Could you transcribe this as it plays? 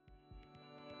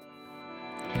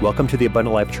Welcome to the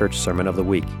Abundant Life Church Sermon of the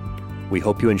Week. We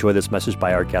hope you enjoy this message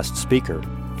by our guest speaker.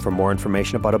 For more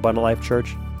information about Abundant Life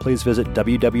Church, please visit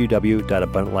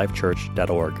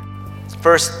www.abundantlifechurch.org.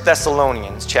 1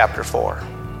 Thessalonians chapter 4.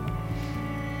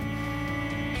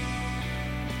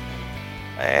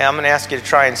 I'm going to ask you to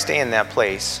try and stay in that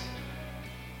place.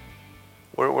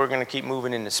 We're going to keep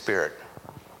moving in the Spirit.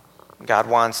 God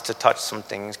wants to touch some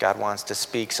things. God wants to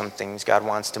speak some things. God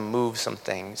wants to move some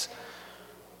things.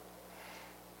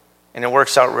 And it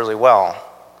works out really well,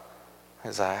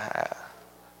 because I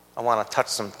want to touch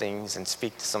some things and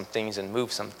speak to some things and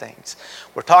move some things.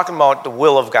 We're talking about the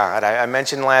will of God. I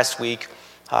mentioned last week,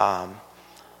 and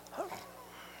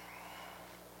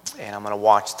I'm going to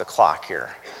watch the clock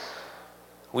here.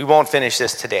 We won't finish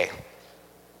this today.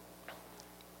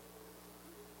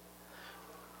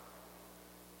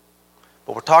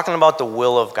 But we're talking about the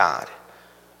will of God,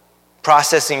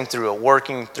 processing through it,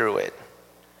 working through it.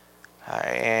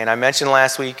 And I mentioned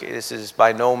last week, this is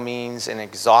by no means an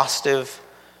exhaustive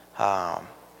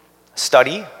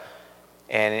study,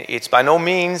 and it's by no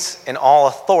means an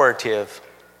all-authoritative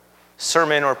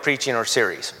sermon or preaching or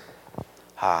series.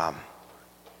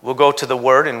 We'll go to the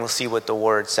Word and we'll see what the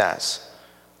Word says,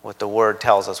 what the Word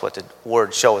tells us, what the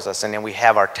Word shows us, and then we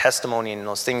have our testimony and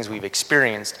those things we've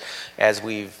experienced as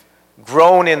we've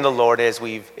grown in the Lord, as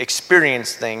we've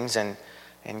experienced things, and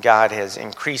God has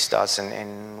increased us,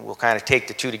 and we'll kind of take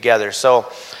the two together.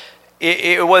 So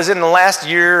it was in the last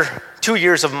 2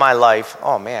 years of my life.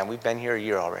 Oh man, we've been here a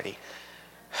year already.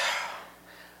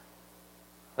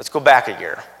 Let's go back a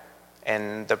year.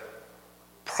 And the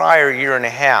prior year and a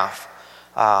half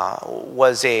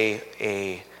was a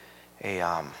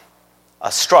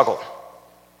struggle.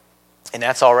 And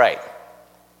that's all right.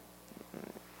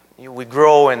 We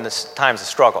grow in the times of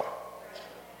struggle.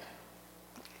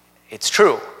 It's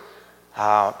true.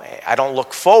 I don't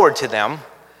look forward to them,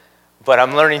 but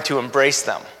I'm learning to embrace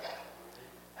them.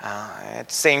 At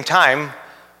the same time,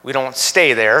 we don't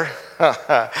stay there.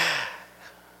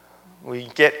 We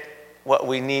get what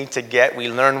we need to get. We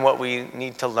learn what we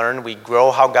need to learn. We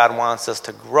grow how God wants us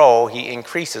to grow. He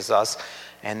increases us,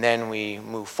 and then we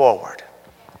move forward.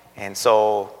 And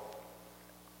so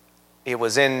it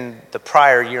was in the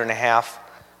prior year and a half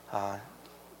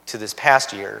to this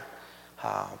past year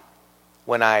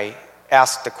when I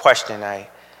asked the question.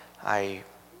 I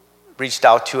reached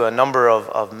out to a number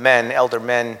of men, elder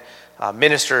men,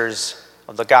 ministers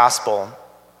of the gospel,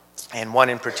 and one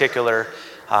in particular,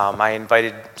 I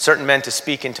invited certain men to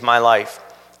speak into my life.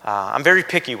 I'm very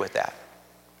picky with that.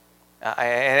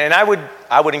 And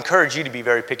I would encourage you to be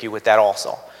very picky with that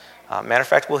also. Matter of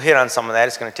fact, we'll hit on some of that.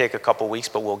 It's going to take a couple weeks,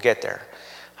 but we'll get there.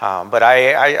 But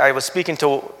I was speaking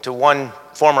to one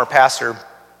former pastor,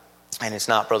 and it's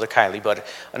not Brother Kiley, but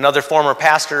another former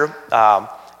pastor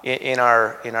in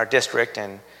our district,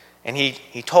 and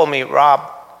he told me, Rob,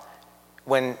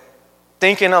 when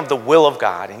thinking of the will of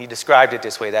God, and he described it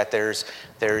this way, that there's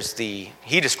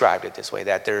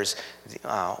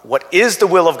what is the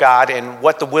will of God and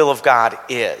what the will of God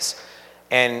is.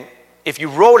 And if you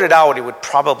wrote it out, it would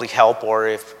probably help, or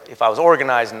if I was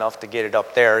organized enough to get it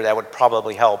up there, that would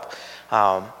probably help.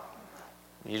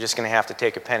 You're just going to have to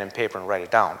take a pen and paper and write it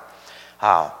down.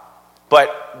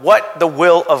 But what the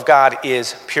will of God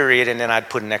is, period, and then I'd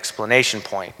put an explanation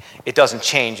point. It doesn't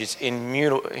change. It's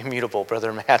immutable,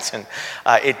 Brother Mattson.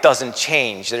 It doesn't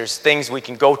change. There's things we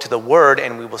can go to the Word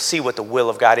and we will see what the will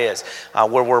of God is.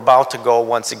 Where we're about to go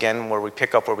once again, where we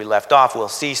pick up where we left off, we'll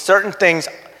see certain things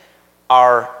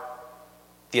are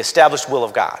the established will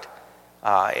of God.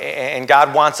 And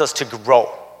God wants us to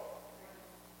grow.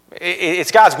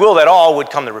 It's God's will that all would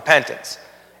come to repentance.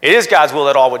 It is God's will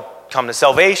that all would come to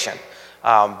salvation.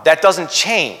 That doesn't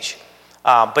change.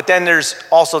 But then there's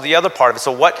also the other part of it.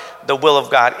 So what the will of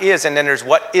God is, and then there's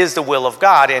what is the will of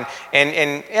God. And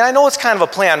I know it's kind of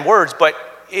a play on words, but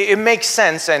it makes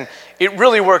sense, and it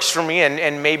really works for me,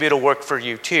 and maybe it'll work for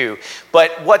you too.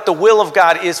 But what the will of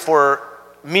God is for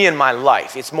me in my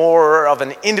life, it's more of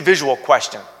an individual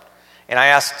question. And I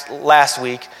asked last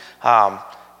week, and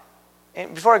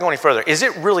before I go any further, is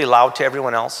it really loud to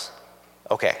everyone else?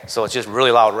 Okay, so it's just really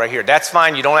loud right here. That's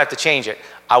fine. You don't have to change it.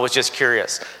 I was just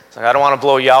curious. So I don't want to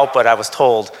blow you out, but I was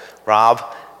told, Rob,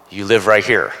 you live right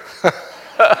here.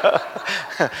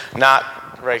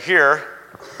 Not right here.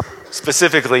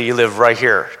 Specifically, you live right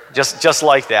here. Just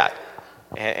like that.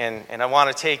 And I want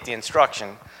to take the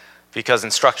instruction because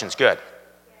instruction's good.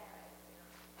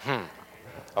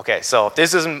 Okay, so if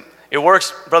this isn't, it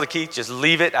works, Brother Keith, just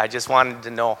leave it. I just wanted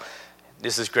to know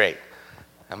this is great.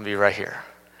 I'm going to be right here.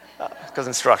 Because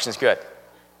instruction is good.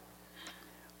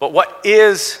 But what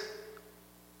is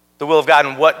the will of God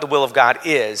and what the will of God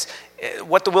is.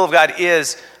 What the will of God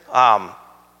is,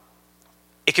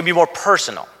 it can be more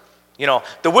personal.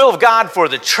 The will of God for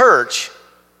the church,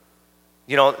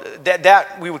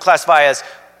 that we would classify as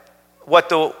what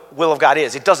the will of God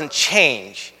is. It doesn't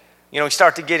change. We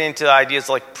start to get into ideas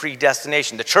like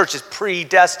predestination. The church is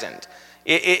predestined.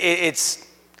 It's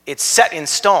set in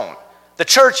stone. The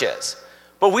church is.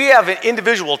 But we have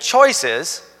individual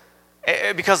choices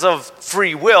because of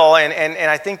free will, and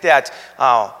I think that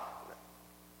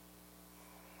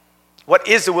what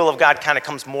is the will of God kind of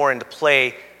comes more into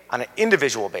play on an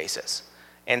individual basis.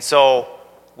 And so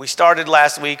we started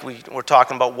last week, we were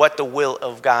talking about what the will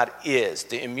of God is,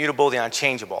 the immutable, the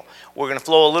unchangeable. We're going to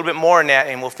flow a little bit more in that,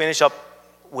 and we'll finish up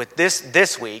with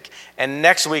this week. And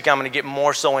next week, I'm going to get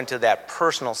more so into that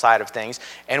personal side of things,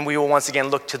 and we will once again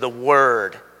look to the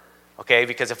Word, okay?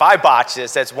 Because if I botch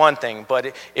this, that's one thing,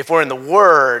 but if we're in the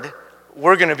Word,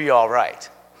 we're going to be all right,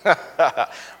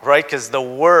 right? Because the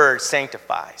Word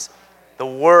sanctifies. The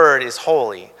Word is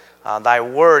holy. Thy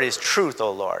Word is truth,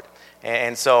 O Lord.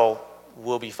 And so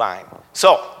we'll be fine.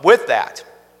 So, with that,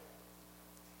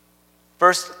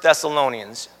 1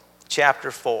 Thessalonians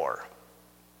chapter 4.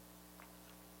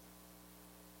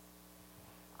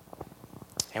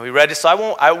 And we read this, so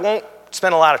I won't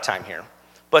spend a lot of time here.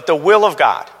 But the will of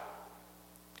God.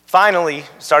 Finally,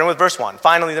 starting with verse 1.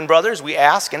 Finally, then, brothers, we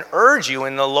ask and urge you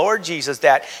in the Lord Jesus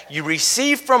that you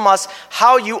receive from us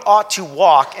how you ought to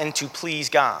walk and to please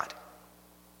God,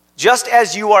 just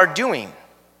as you are doing.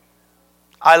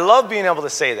 I love being able to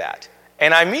say that,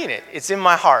 and I mean it. It's in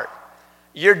my heart.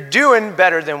 You're doing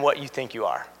better than what you think you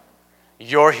are.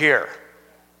 You're here.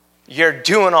 You're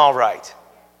doing all right.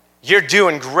 You're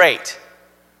doing great.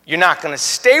 You're not going to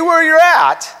stay where you're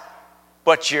at,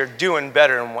 but you're doing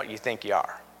better than what you think you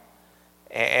are.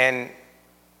 And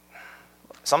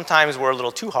sometimes we're a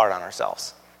little too hard on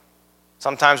ourselves.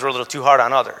 Sometimes we're a little too hard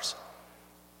on others.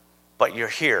 But you're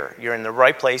here. You're in the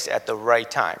right place at the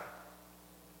right time.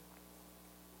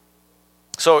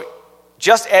 So,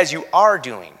 just as you are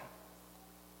doing,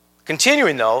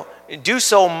 continuing though, do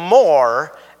so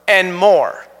more and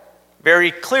more.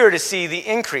 Very clear to see the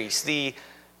increase, the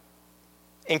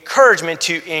encouragement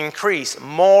to increase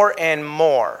more and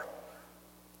more.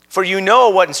 For you know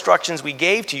what instructions we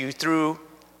gave to you through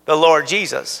the Lord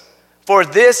Jesus. For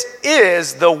this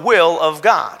is the will of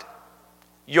God,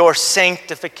 your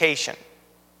sanctification.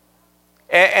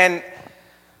 And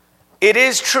it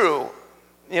is true.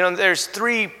 There's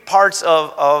three parts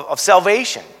of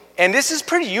salvation. And this is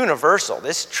pretty universal.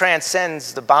 This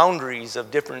transcends the boundaries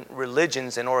of different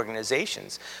religions and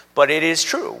organizations. But it is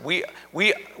true.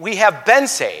 We have been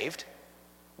saved.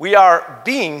 We are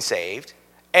being saved.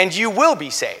 And you will be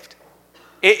saved.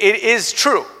 It is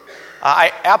true.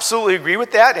 I absolutely agree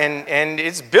with that. And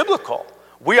it's biblical.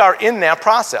 We are in that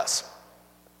process.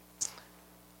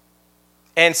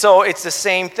 And so it's the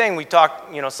same thing. We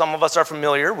talk, some of us are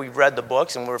familiar. We've read the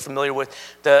books and we're familiar with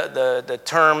the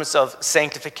terms of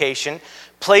sanctification,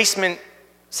 placement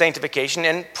sanctification,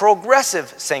 and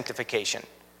progressive sanctification.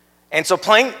 And so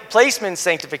placement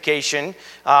sanctification,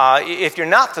 if you're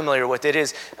not familiar with it,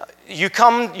 is you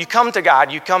come to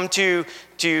God, you come to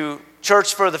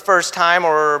church for the first time,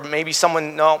 or maybe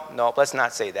someone, no, let's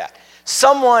not say that.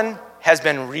 Someone has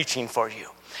been reaching for you.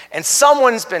 And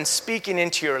someone's been speaking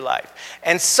into your life.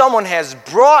 And someone has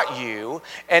brought you,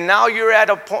 and now you're at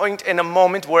a point in a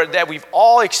moment that we've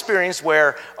all experienced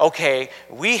where, okay,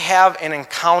 we have an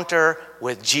encounter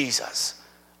with Jesus.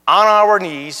 On our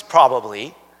knees,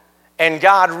 probably. And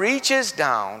God reaches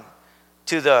down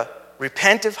to the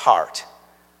repentant heart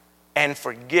and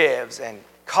forgives and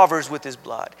covers with his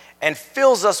blood and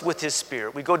fills us with his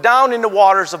Spirit. We go down in the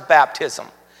waters of baptism.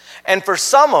 And for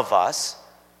some of us,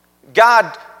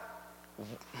 God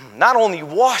not only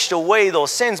washed away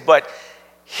those sins, but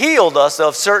healed us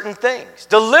of certain things,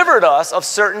 delivered us of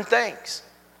certain things.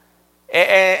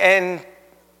 And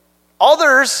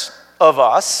others of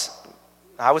us,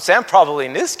 I would say I'm probably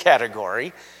in this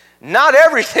category, not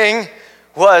everything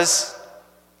was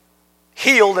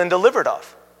healed and delivered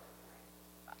of.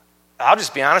 I'll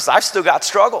just be honest, I've still got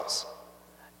struggles.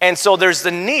 And so there's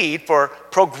the need for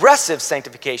progressive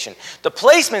sanctification. The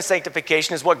placement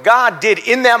sanctification is what God did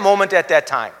in that moment at that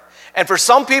time. And for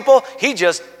some people, he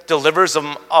just delivers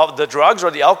them of the drugs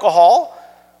or the alcohol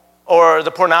or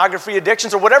the pornography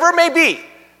addictions or whatever it may be.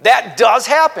 That does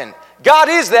happen. God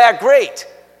is that great.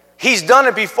 He's done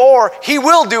it before. He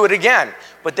will do it again.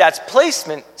 But that's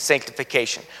placement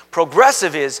sanctification.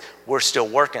 Progressive is we're still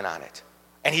working on it.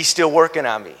 And he's still working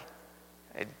on me.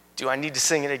 Do I need to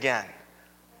sing it again?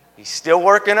 He's still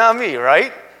working on me,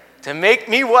 right? to make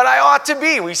me what I ought to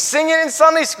be. We sing it in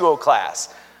Sunday school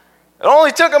class. It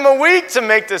only took them a week to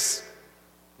make this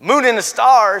moon and the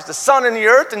stars, the sun and the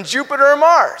earth, and Jupiter and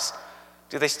Mars.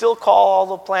 Do they still call all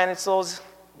the planets those?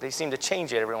 They seem to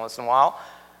change it every once in a while.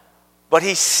 But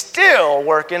he's still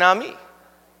working on me.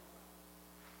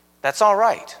 That's all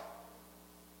right.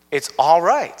 It's all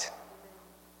right.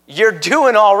 You're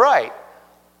doing all right.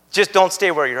 Just don't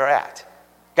stay where you're at.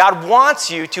 God wants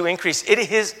you to increase. It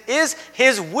is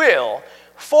his will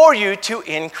for you to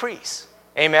increase.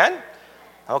 Amen?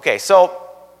 Okay, so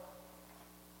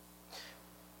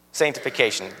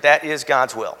sanctification. That is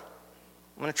God's will.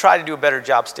 I'm going to try to do a better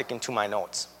job sticking to my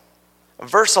notes.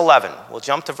 Verse 11. We'll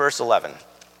jump to verse 11.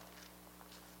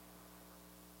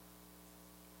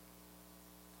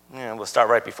 Yeah, we'll start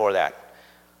right before that.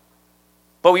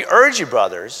 But we urge you,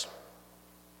 brothers,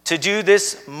 to do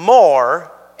this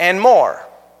more and more.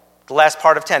 The last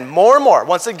part of 10. More and more.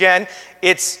 Once again,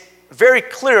 it's very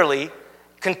clearly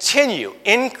continue,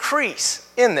 increase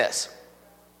in this.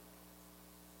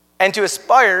 And to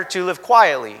aspire to live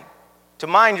quietly, to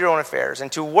mind your own affairs,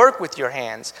 and to work with your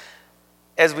hands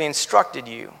as we instructed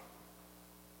you.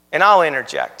 And I'll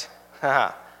interject.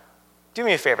 Do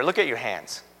me a favor, look at your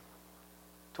hands.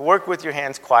 To work with your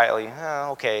hands quietly,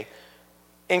 okay.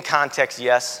 In context,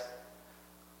 yes.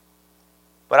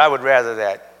 But I would rather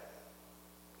that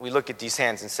we look at these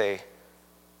hands and say,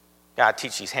 God,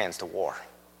 teach these hands to war.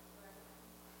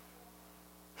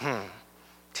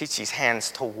 Teach these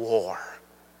hands to war.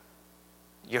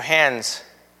 Your hands,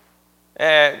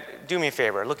 do me a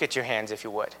favor, look at your hands if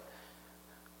you would.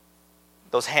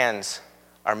 Those hands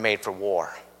are made for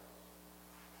war.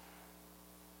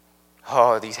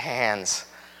 Oh, these hands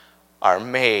are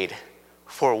made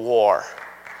for war.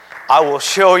 I will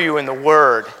show you in the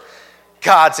Word,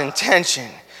 God's intention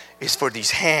is for these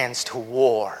hands to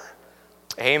war.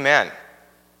 Amen.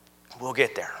 We'll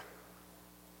get there.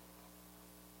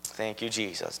 Thank you,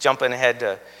 Jesus. Jumping ahead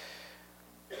to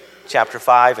chapter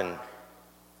 5 and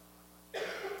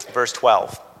verse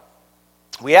 12.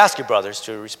 We ask you, brothers,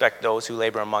 to respect those who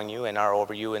labor among you and are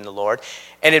over you in the Lord,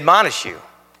 and admonish you,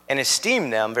 and esteem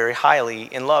them very highly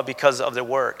in love because of their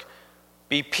work.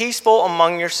 Be peaceful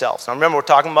among yourselves. Now remember, we're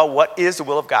talking about what is the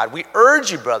will of God. We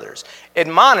urge you, brothers,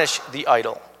 admonish the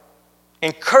idle,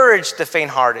 encourage the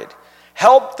faint-hearted,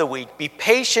 help the weak, be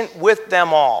patient with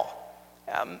them all.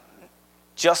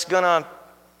 Just gonna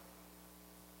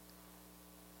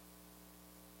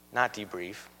not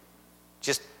debrief,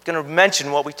 just gonna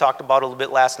mention what we talked about a little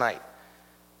bit last night.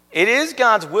 It is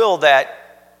God's will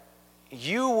that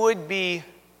you would be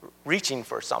reaching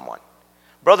for someone.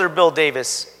 Brother Bill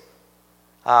Davis,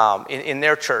 in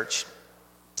their church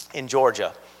in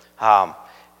Georgia,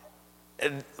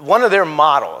 one of their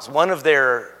models,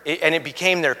 and it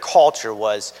became their culture,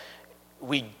 was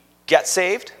we get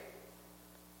saved,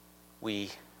 we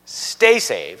stay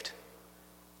saved,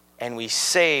 and we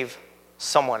save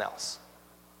someone else.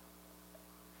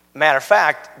 Matter of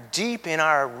fact, deep in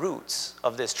our roots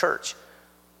of this church,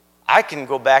 I can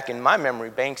go back in my memory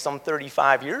bank some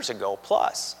 35 years ago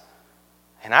plus,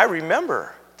 and I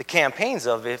remember the campaigns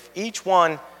of if each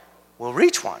one will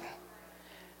reach one.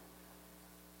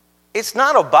 It's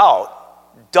not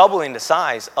about doubling the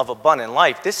size of abundant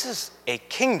life. This is a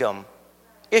kingdom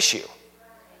issue.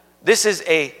 This is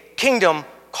a kingdom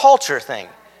culture thing.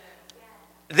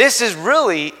 This is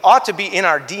really ought to be in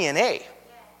our DNA.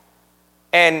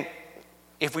 And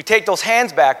if we take those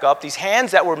hands back up, these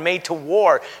hands that were made to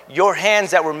war, your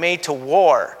hands that were made to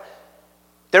war,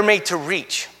 they're made to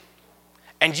reach.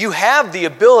 And you have the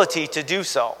ability to do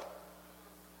so.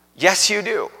 Yes, you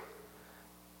do.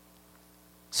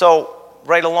 So,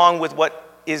 right along with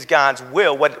what is God's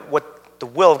will, what the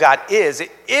will of God is,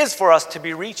 it is for us to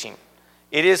be reaching.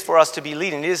 It is for us to be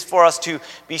leading. It is for us to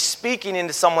be speaking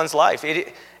into someone's life.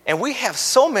 And we have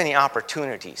so many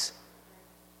opportunities.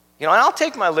 You know, and I'll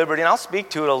take my liberty and I'll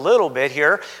speak to it a little bit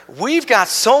here. We've got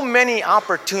so many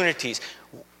opportunities.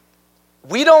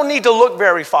 We don't need to look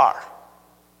very far.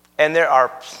 And there are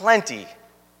plenty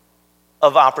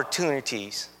of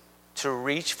opportunities to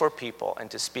reach for people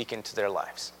and to speak into their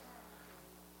lives.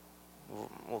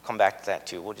 We'll come back to that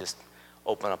too. We'll just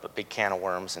open up a big can of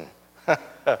worms and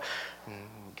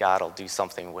God will do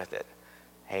something with it.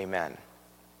 Amen.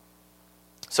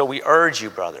 So we urge you,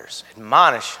 brothers,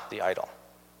 admonish the idle.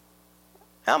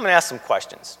 Now I'm going to ask some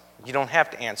questions. You don't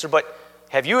have to answer, but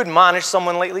have you admonished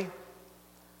someone lately?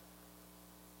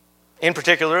 In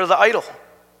particular, the idle.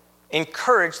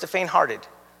 Encourage the faint-hearted.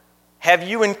 Have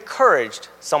you encouraged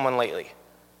someone lately?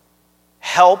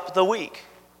 Help the weak.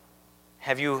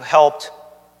 Have you helped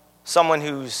someone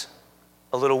who's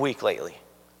a little weak lately?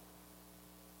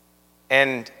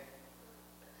 And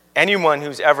anyone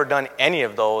who's ever done any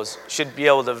of those should be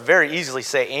able to very easily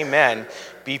say amen,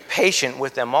 be patient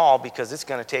with them all, because it's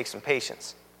going to take some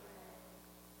patience.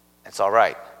 It's all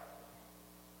right.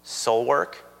 Soul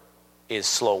work is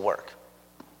slow work.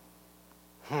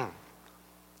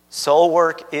 Soul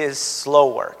work is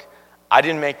slow work. I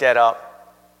didn't make that up.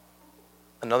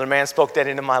 Another man spoke that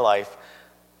into my life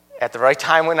at the right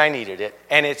time when I needed it,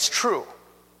 and it's true.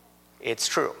 It's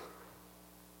true.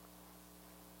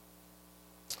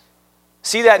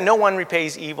 See that no one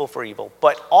repays evil for evil,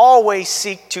 but always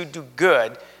seek to do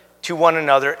good to one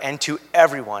another and to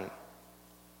everyone.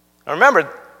 Now remember,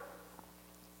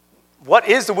 what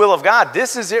is the will of God?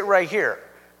 This is it right here.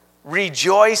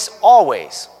 Rejoice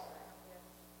always.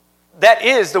 That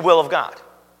is the will of God.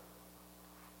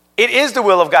 It is the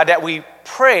will of God that we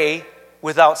pray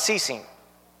without ceasing.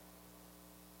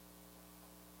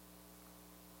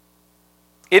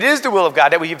 It is the will of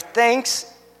God that we give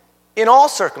thanks in all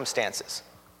circumstances.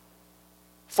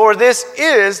 For this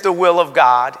is the will of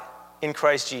God in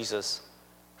Christ Jesus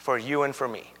for you and for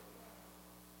me.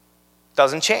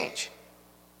 Doesn't change.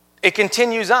 It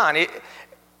continues on. It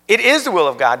is the will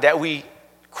of God that we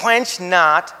quench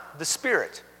not the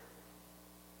Spirit.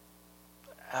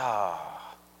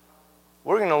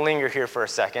 We're going to linger here for a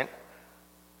second.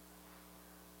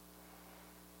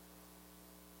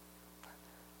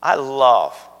 I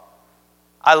love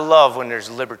when there's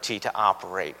liberty to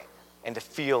operate and to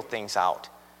feel things out.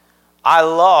 I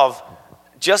love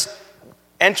just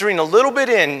entering a little bit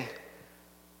in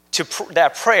to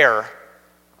that prayer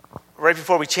right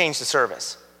before we change the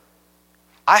service.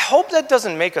 I hope that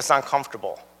doesn't make us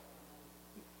uncomfortable.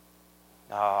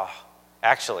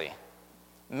 Actually,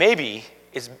 maybe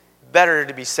it's better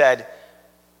to be said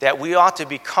that we ought to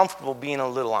be comfortable being a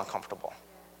little uncomfortable.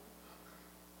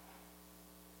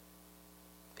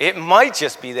 It might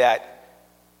just be that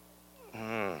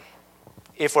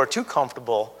if we're too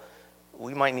comfortable,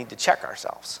 we might need to check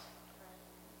ourselves.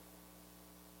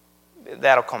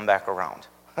 That'll come back around.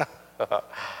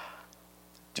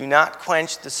 Do not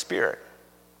quench the Spirit.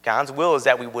 God's will is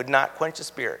that we would not quench the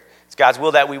Spirit. It's God's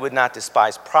will that we would not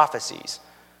despise prophecies.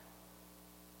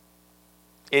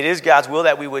 It is God's will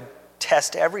that we would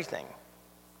test everything.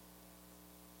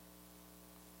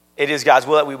 It is God's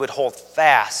will that we would hold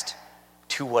fast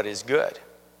to what is good.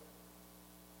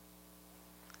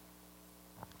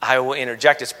 I will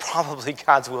interject, it's probably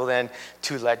God's will then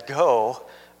to let go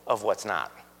of what's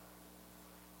not.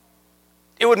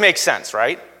 It would make sense,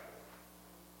 right?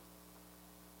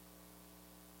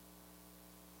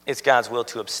 It's God's will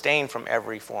to abstain from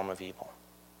every form of evil.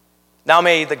 Now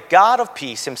may the God of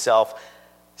peace himself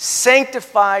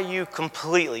sanctify you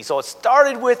completely. So it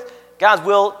started with God's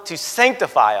will to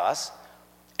sanctify us,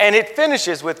 and it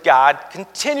finishes with God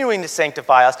continuing to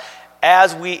sanctify us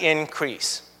as we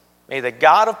increase. May the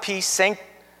God of peace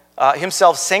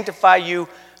himself sanctify you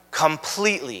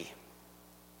completely.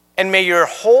 And may your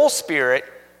whole spirit,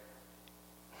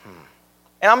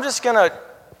 and I'm just going to,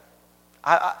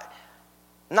 I'm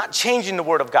not changing the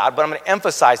word of God, but I'm going to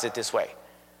emphasize it this way.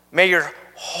 May your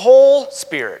whole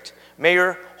spirit, may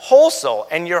your whole soul,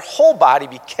 and your whole body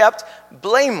be kept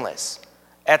blameless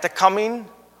at the coming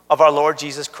of our Lord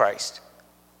Jesus Christ.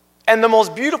 And the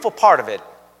most beautiful part of it,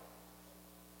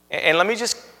 and let me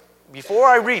just, before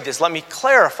I read this, let me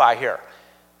clarify here.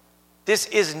 This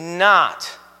is not,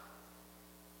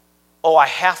 I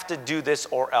have to do this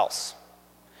or else.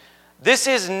 This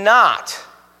is not,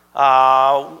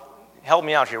 help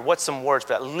me out here, what's some words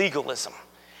for that? Legalism.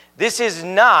 This is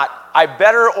not, I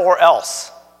better or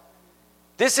else.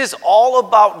 This is all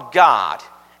about God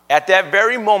at that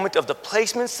very moment of the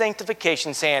placement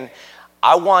sanctification saying,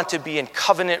 I want to be in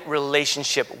covenant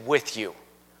relationship with you.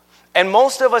 And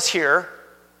most of us here,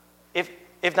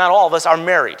 if not all of us, are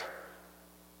married.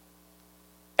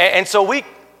 And so we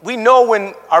know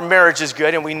when our marriage is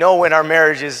good and we know when our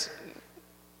marriage is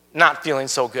not feeling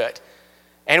so good.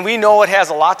 And we know it has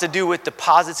a lot to do with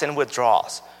deposits and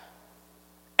withdrawals.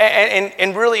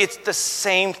 And really it's the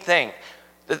same thing.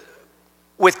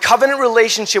 With covenant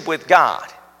relationship with God,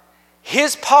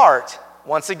 his part,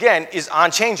 once again, is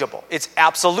unchangeable. It's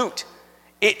absolute.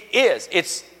 It is.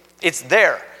 It's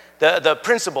there. The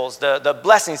principles, the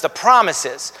blessings, the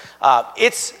promises,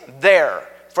 it's there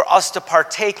for us to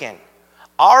partake in.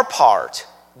 Our part,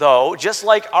 though, just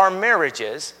like our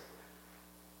marriages,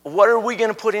 what are we going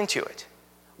to put into it?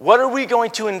 What are we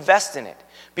going to invest in it?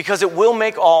 Because it will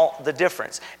make all the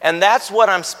difference. And that's what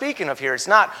I'm speaking of here. It's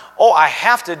not, I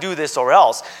have to do this or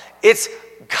else. It's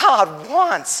God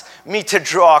wants me to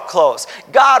draw close.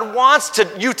 God wants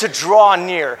you to draw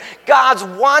near. God's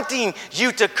wanting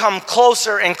you to come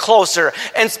closer and closer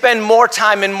and spend more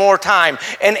time and more time.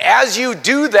 And as you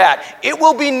do that, it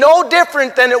will be no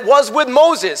different than it was with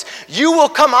Moses. You will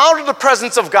come out of the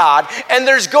presence of God, and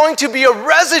there's going to be a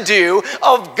residue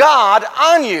of God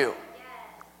on you.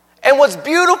 And what's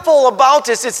beautiful about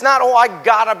this, it's not, I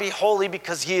gotta be holy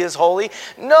because he is holy.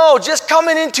 No, just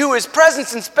coming into his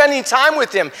presence and spending time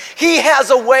with him. He has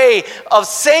a way of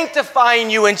sanctifying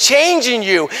you and changing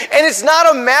you. And it's not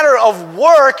a matter of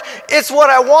work. It's what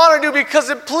I want to do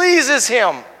because it pleases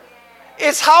him.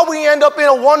 It's how we end up in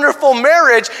a wonderful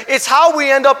marriage. It's how we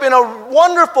end up in a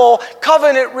wonderful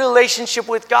covenant relationship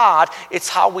with God. It's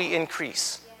how we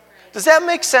increase. Does that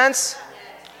make sense?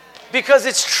 Because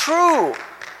it's true.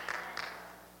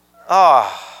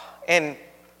 And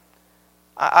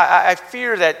I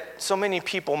fear that so many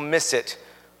people miss it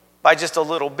by just a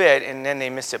little bit, and then they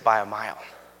miss it by a mile.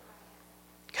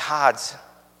 God's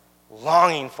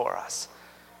longing for us.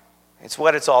 It's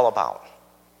what it's all about.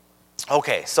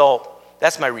 Okay, so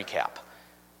that's my recap,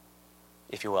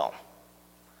 if you will.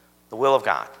 The will of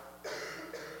God.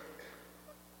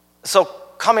 So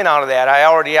coming out of that, I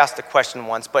already asked the question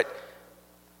once, but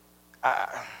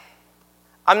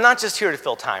I'm not just here to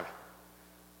fill time.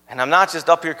 And I'm not just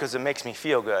up here because it makes me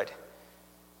feel good.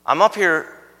 I'm up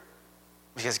here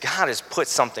because God has put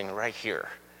something right here.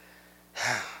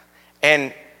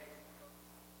 And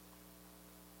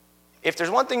if there's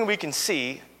one thing we can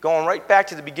see, going right back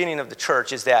to the beginning of the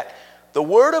church, is that the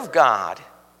Word of God,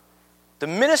 the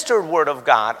ministered Word of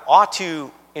God, ought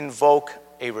to invoke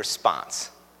a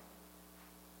response.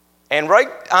 And right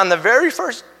on the very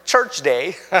first church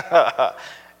day,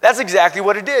 that's exactly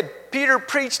what it did. Peter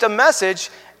preached a message,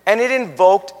 and it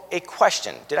invoked a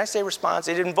question. Did I say response?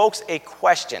 It invokes a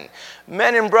question.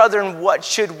 Men and brethren, what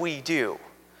should we do?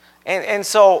 And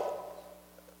so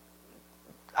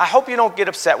I hope you don't get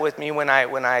upset with me when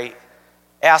I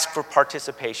ask for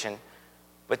participation,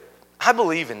 but I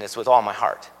believe in this with all my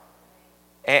heart.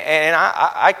 And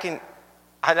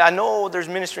I know there's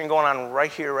ministering going on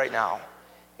right here, right now.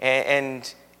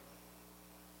 And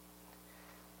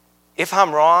if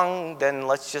I'm wrong, then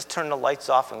let's just turn the lights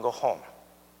off and go home.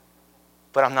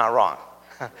 But I'm not wrong,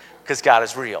 because God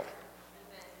is real.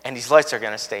 And these lights are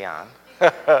going to stay on. And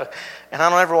I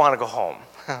don't ever want to go home.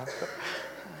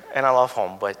 And I love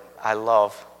home, but I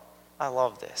love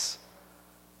this.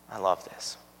 I love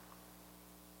this.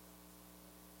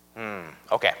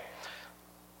 Okay.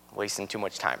 Wasting too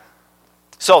much time.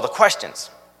 So the questions.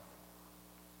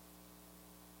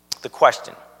 The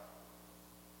question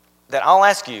that I'll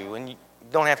ask you, and you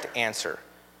don't have to answer.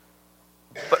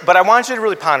 But I want you to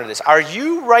really ponder this. Are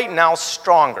you right now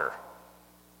stronger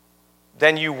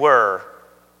than you were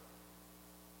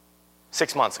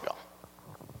 6 months ago?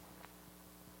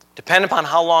 Depending upon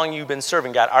how long you've been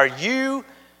serving God, are you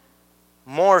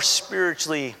more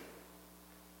spiritually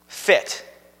fit?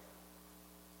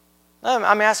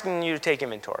 I'm asking you to take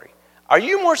inventory. Are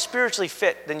you more spiritually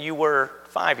fit than you were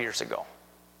 5 years ago?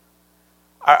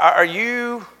 Are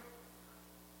you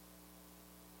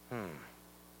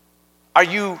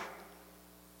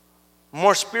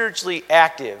more spiritually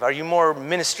active? Are you more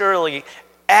ministerially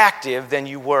active than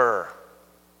you were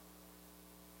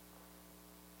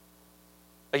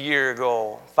a year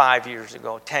ago, 5 years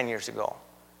ago, 10 years ago?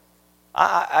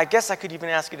 I guess I could even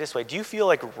ask you this way. Do you feel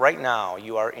like right now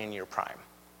you are in your prime?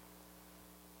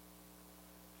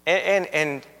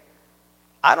 And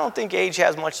I don't think age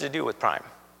has much to do with prime.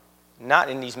 Not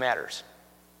in these matters.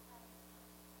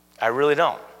 I really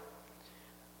don't.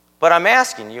 But I'm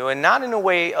asking you, and not in a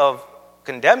way of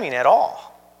condemning at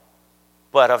all,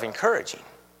 but of encouraging.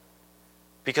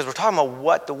 Because we're talking about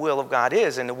what the will of God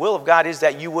is, and the will of God is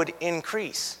that you would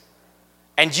increase.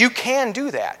 And you can do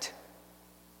that.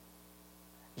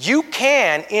 You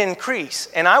can increase.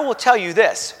 And I will tell you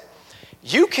this,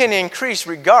 you can increase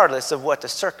regardless of what the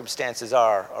circumstances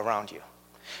are around you.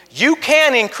 You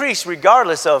can increase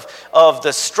regardless of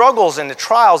the struggles and the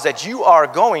trials that you are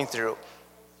going through.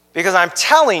 Because I'm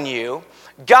telling you,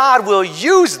 God will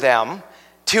use them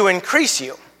to increase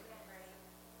you.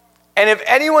 And if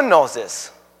anyone knows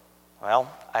this, well,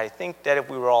 I think that if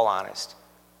we were all honest,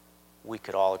 we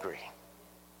could all agree.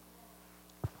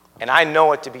 And I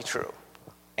know it to be true.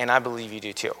 And I believe you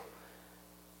do too.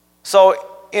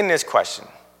 So, in this question,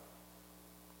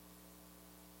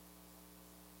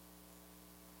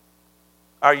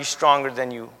 are you stronger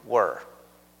than you were?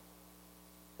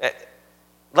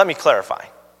 Let me clarify.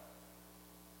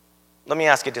 Let me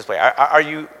ask it this way. Are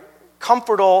you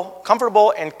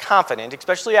comfortable and confident,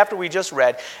 especially after we just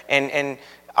read, and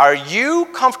are you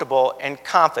comfortable and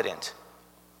confident,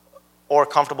 or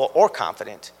comfortable or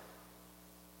confident,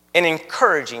 in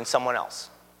encouraging someone else?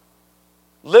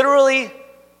 Literally,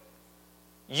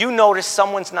 you notice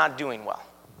someone's not doing well.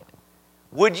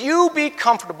 Would you be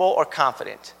comfortable or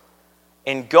confident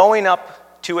in going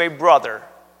up to a brother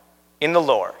in the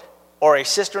Lord or a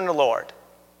sister in the Lord,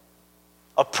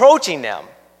 approaching them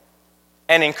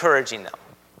and encouraging them?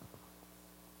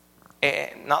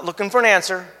 And not looking for an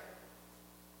answer,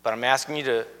 but I'm asking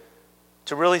you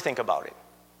to really think about it.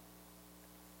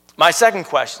 My second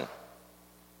question,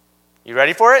 you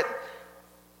ready for it?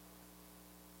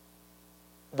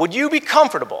 Would you be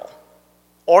comfortable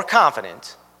or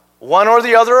confident, one or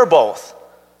the other or both,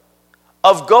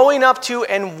 of going up to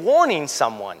and warning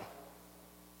someone?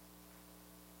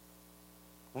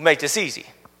 We'll make this easy.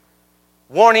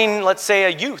 Warning, let's say, a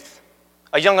youth,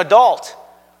 a young adult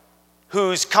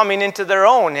who's coming into their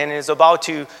own and is about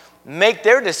to make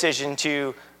their decision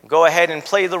to go ahead and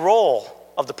play the role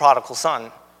of the prodigal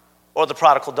son or the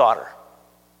prodigal daughter.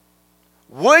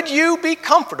 Would you be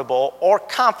comfortable or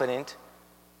confident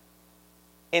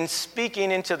in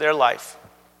speaking into their life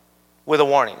with a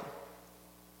warning?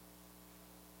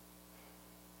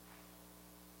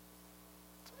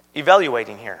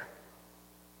 Evaluating here.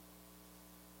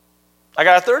 I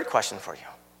got a third question for you.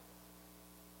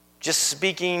 Just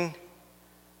speaking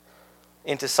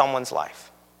into someone's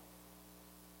life.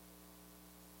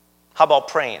 How about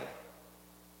praying?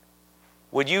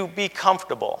 Would you be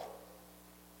comfortable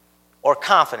or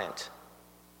confident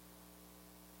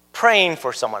praying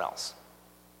for someone else?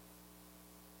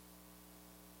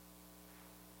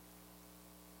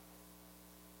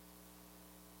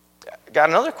 Got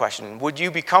another question. Would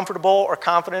you be comfortable or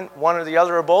confident, one or the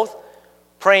other or both,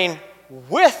 praying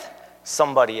with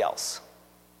somebody else?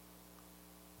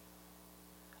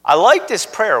 I like this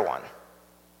prayer one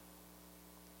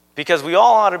because we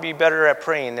all ought to be better at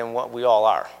praying than what we all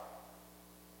are.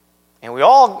 And we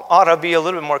all ought to be a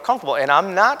little bit more comfortable. And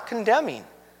I'm not condemning.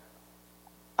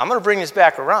 I'm going to bring this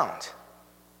back around.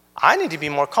 I need to be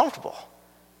more comfortable.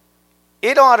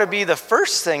 It ought to be the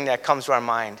first thing that comes to our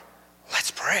mind.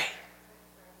 Let's pray.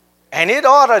 And it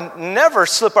ought to never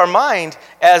slip our mind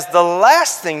as the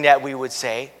last thing that we would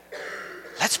say.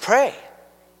 Let's pray.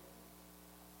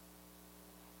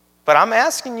 But I'm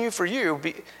asking you for you,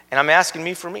 and I'm asking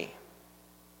me for me.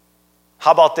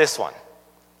 How about this one?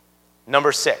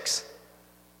 Number 6.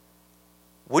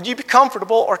 Would you be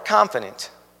comfortable or confident?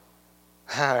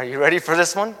 Are you ready for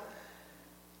this one?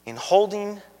 In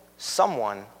holding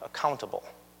someone accountable.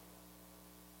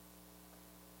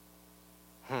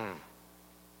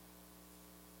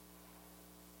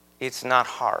 It's not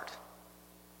hard.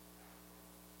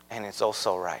 And it's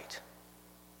also right.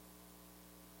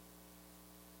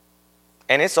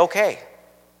 And it's okay.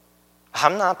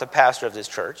 I'm not the pastor of this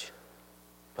church,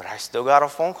 but I still got a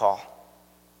phone call.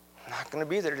 I'm not going to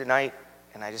be there tonight,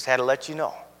 and I just had to let you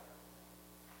know.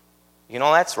 You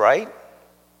know, that's right.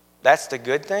 That's the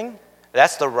good thing.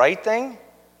 That's the right thing.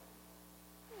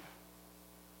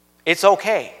 It's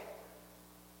okay.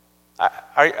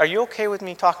 Are you okay with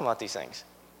me talking about these things?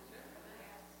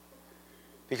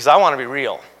 Because I want to be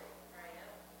real.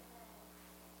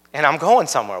 And I'm going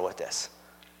somewhere with this.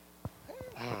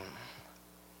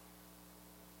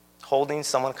 Holding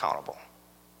someone accountable.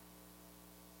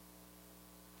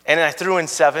 And then I threw in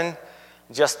 7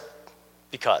 just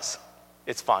because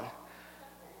it's fun.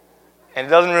 And it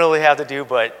doesn't really have to do,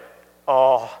 but,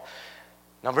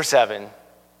 number 7.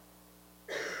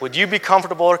 Would you be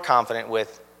comfortable or confident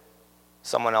with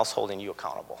someone else holding you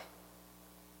accountable?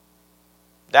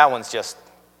 That one's just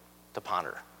to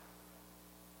ponder.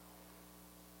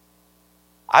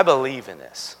 I believe in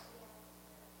this.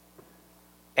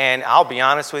 And I'll be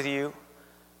honest with you,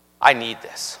 I need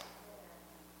this.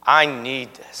 I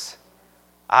need this.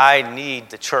 I need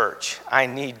the church. I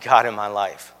need God in my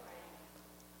life.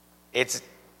 It's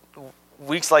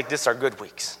weeks like this are good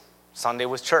weeks. Sunday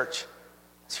was church.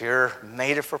 It's here,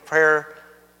 made it for prayer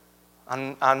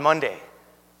on Monday.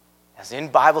 I was in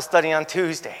Bible study on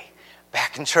Tuesday.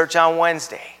 Back in church on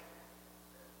Wednesday.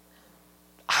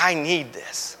 I need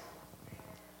this.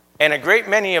 And a great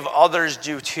many of others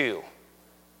do too.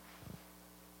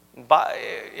 But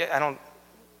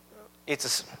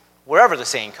wherever the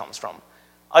saying comes from.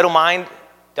 Idle mind,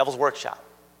 devil's workshop.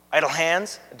 Idle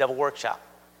hands, devil workshop.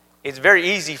 It's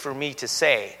very easy for me to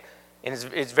say, and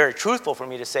it's very truthful for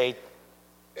me to say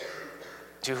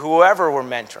to whoever we're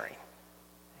mentoring,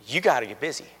 you got to get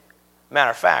busy.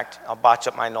 Matter of fact, I'll botch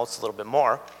up my notes a little bit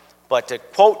more, but to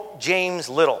quote James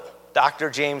Little, Dr.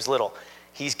 James Little,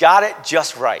 he's got it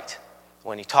just right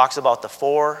when he talks about the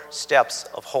 4 steps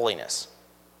of holiness.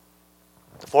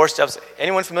 The 4 steps,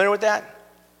 anyone familiar with that?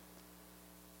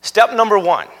 Step number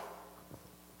 1,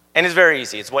 and it's very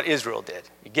easy. It's what Israel did.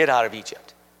 You get out of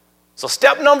Egypt. So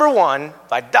step number 1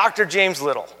 by Dr. James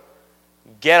Little,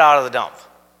 get out of the dump.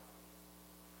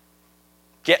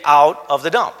 Get out of the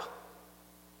dump.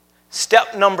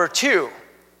 Step number 2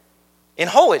 in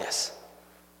holiness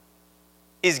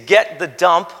is get the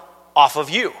dump off of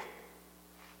you,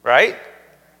 right?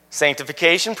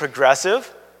 Sanctification,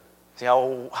 progressive. See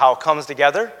how it comes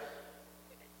together?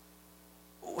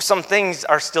 Some things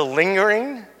are still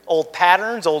lingering, old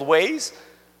patterns, old ways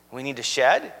we need to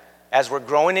shed as we're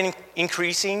growing and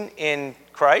increasing in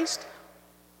Christ.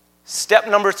 Step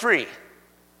number 3,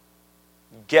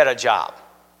 get a job.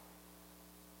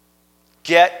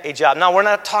 Get a job. Now, we're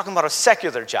not talking about a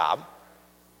secular job.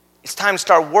 It's time to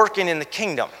start working in the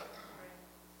kingdom.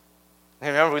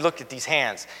 Remember, we looked at these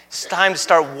hands. It's time to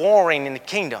start warring in the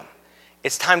kingdom.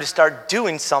 It's time to start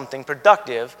doing something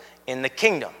productive in the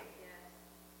kingdom.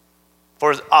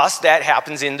 For us, that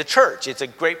happens in the church. It's a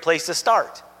great place to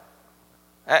start.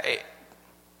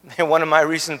 In one of my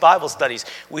recent Bible studies,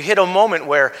 we hit a moment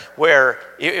where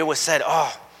it was said,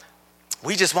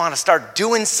 we just want to start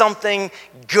doing something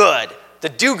good. The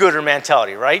do-gooder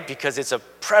mentality, right? Because it's a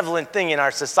prevalent thing in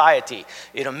our society.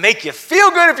 It'll make you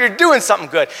feel good if you're doing something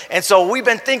good. And so we've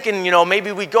been thinking,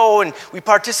 maybe we go and we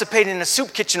participate in a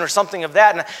soup kitchen or something of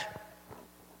that.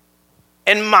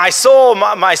 And my soul,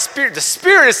 my spirit, the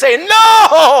spirit is saying,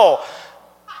 no!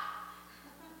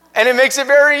 And it makes it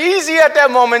very easy at that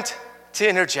moment to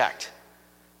interject.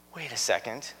 Wait a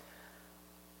second.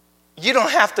 You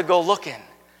don't have to go looking.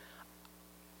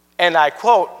 And I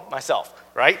quote myself,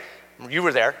 right? You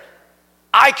were there.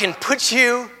 I can put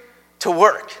you to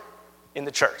work in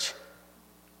the church.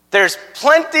 There's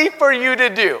plenty for you to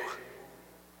do.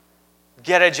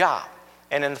 Get a job.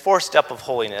 And in the 4th step of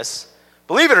holiness,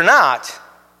 believe it or not,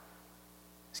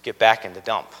 is get back in the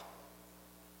dump.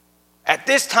 At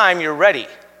this time, you're ready.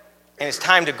 And it's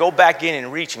time to go back in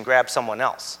and reach and grab someone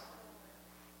else.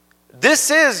 This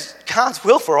is God's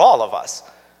will for all of us.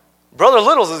 Brother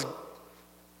Littles is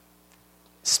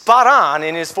spot on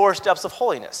in his 4 steps of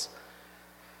holiness.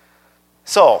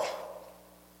 So,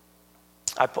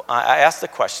 I asked the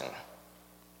question.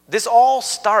 This all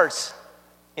starts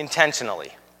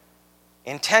intentionally.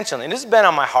 Intentionally. And this has been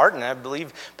on my heart, and I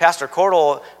believe Pastor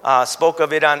Cordell spoke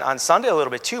of it on Sunday a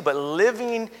little bit too, but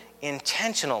living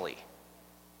intentionally.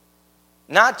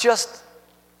 Not just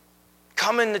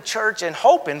coming to church and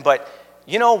hoping, but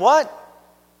you know what?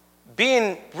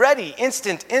 Being ready,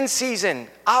 instant, in season,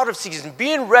 out of season,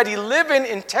 being ready, living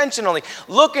intentionally,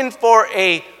 looking for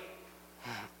a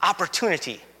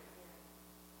opportunity.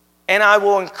 And I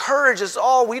will encourage us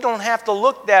all, we don't have to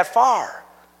look that far.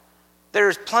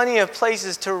 There's plenty of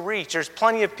places to reach. There's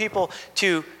plenty of people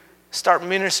to start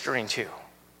ministering to.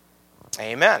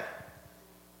 Amen.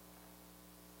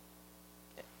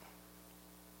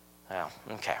 Well,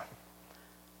 okay.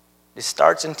 This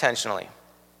starts intentionally.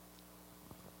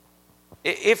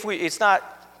 It's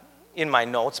not in my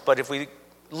notes, but if we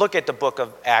look at the book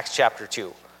of Acts chapter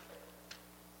 2.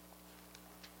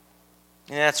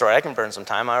 Yeah, that's all right. I can burn some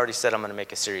time. I already said I'm going to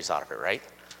make a series out of it, right?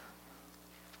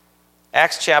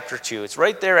 Acts chapter 2. It's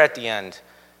right there at the end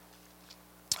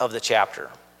of the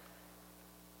chapter.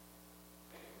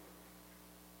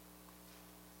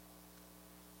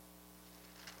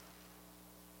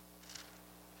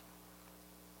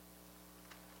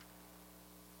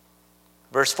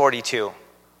 Verse 42.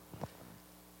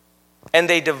 And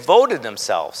they devoted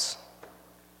themselves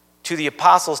to the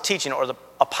apostles' teaching, or the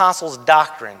apostles'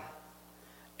 doctrine,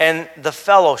 and the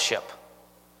fellowship,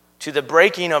 to the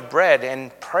breaking of bread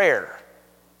and prayer.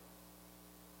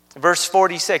 Verse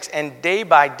 46. And day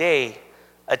by day,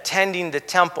 attending the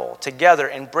temple together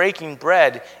and breaking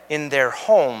bread in their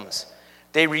homes,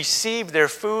 they received their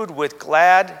food with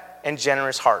glad and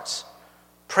generous hearts,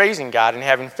 praising God and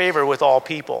having favor with all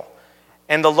people.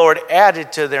 And the Lord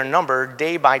added to their number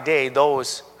day by day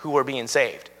those who were being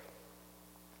saved.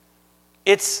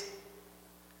 It's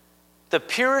the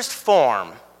purest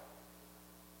form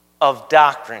of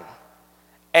doctrine,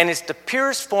 and it's the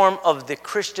purest form of the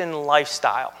Christian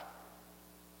lifestyle.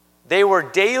 They were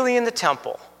daily in the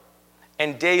temple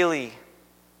and daily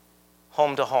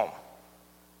home to home.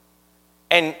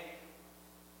 And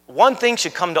one thing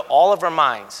should come to all of our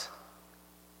minds,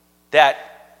 that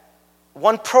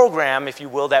one program, if you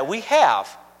will, that we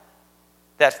have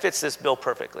that fits this bill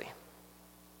perfectly.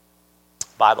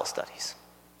 Bible studies.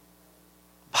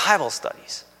 Bible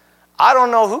studies. I don't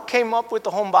know who came up with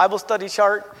the home Bible study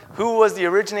chart, who was the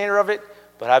originator of it,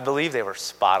 but I believe they were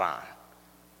spot on.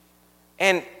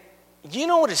 And you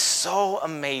know what is so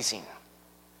amazing?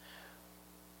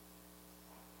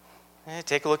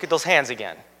 Take a look at those hands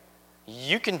again.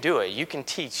 You can do it. You can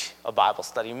teach a Bible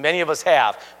study. Many of us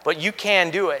have, but you can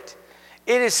do it.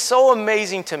 It is so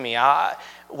amazing to me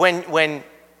when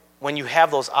you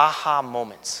have those aha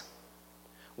moments.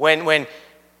 When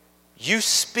you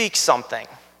speak something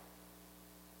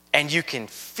and you can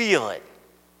feel it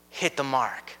hit the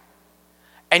mark.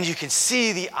 And you can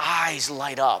see the eyes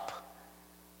light up.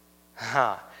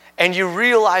 And you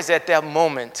realize at that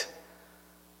moment,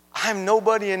 I'm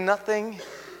nobody and nothing.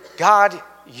 God,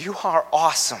 you are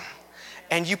awesome.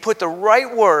 And you put the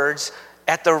right words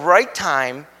at the right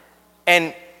time,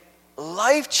 and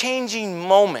life-changing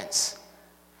moments.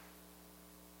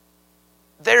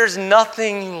 There's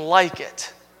nothing like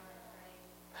it.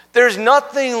 There's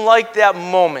nothing like that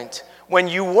moment when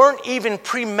you weren't even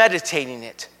premeditating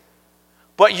it,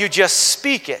 but you just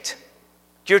speak it.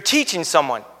 You're teaching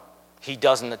someone. He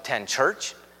doesn't attend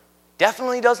church,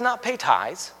 definitely does not pay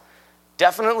tithes,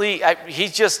 definitely,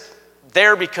 he's just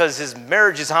there because his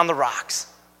marriage is on the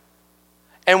rocks.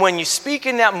 And when you speak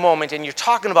in that moment and you're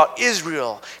talking about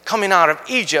Israel coming out of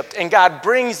Egypt and God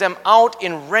brings them out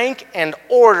in rank and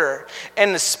order,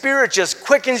 and the Spirit just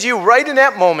quickens you right in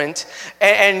that moment,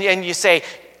 and you say,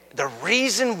 the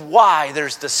reason why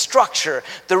there's the structure,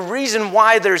 the reason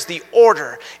why there's the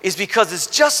order is because it's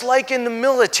just like in the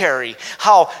military,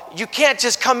 how you can't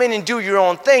just come in and do your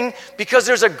own thing because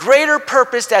there's a greater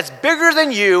purpose that's bigger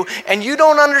than you, and you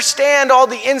don't understand all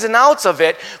the ins and outs of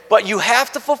it, but you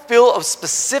have to fulfill a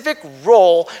specific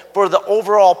role for the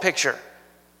overall picture.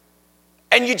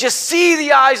 And you just see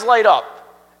the eyes light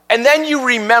up, and then you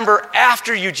remember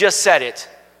after you just said it,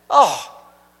 oh,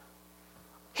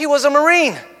 he was a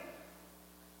Marine.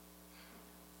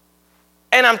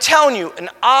 And I'm telling you, an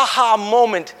aha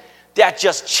moment that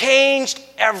just changed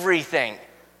everything.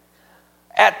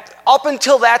 Up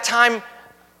until that time,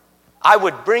 I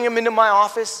would bring him into my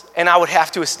office and I would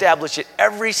have to establish it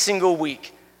every single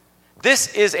week.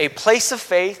 This is a place of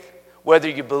faith, whether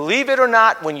you believe it or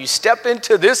not. When you step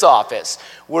into this office,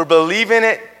 we're believing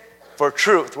it for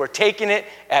truth. We're taking it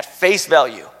at face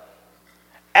value.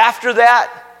 After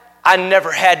that, I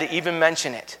never had to even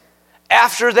mention it.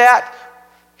 After that,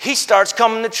 he starts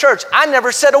coming to church. I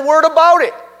never said a word about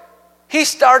it. He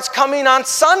starts coming on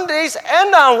Sundays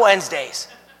and on Wednesdays.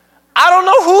 I don't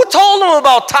know who told him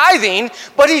about tithing,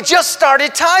 but he just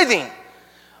started tithing.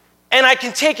 And I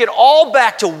can take it all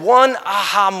back to one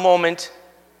aha moment.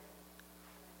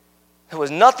 There was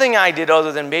nothing I did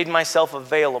other than made myself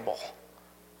available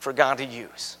for God to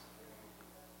use.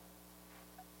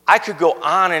 I could go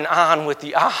on and on with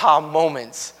the aha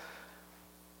moments.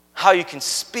 How you can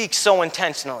speak so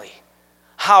intentionally.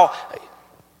 How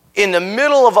in the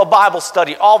middle of a Bible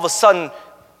study, all of a sudden,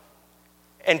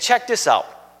 and check this out,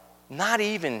 not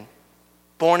even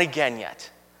born again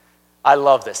yet. I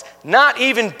love this. Not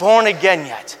even born again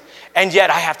yet. And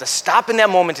yet I have to stop in that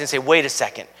moment and say, wait a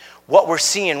second. What we're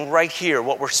seeing right here,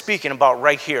 what we're speaking about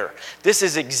right here, this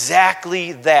is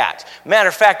exactly that. Matter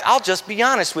of fact, I'll just be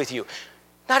honest with you.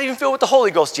 Not even filled with the Holy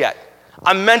Ghost yet.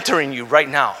 I'm mentoring you right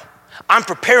now. I'm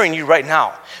preparing you right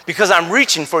now because I'm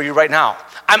reaching for you right now.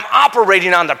 I'm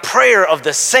operating on the prayer of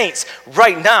the saints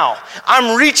right now.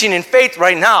 I'm reaching in faith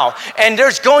right now. And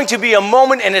there's going to be a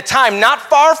moment and a time not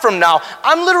far from now.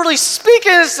 I'm literally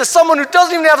speaking this to someone who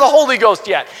doesn't even have the Holy Ghost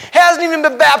yet, hasn't even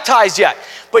been baptized yet.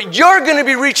 But you're going to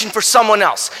be reaching for someone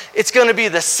else. It's going to be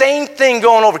the same thing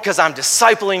going over because I'm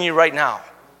discipling you right now.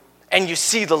 And you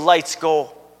see the lights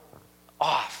go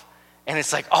off. And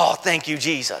it's like, oh, thank you,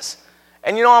 Jesus.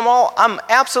 And you know, I'm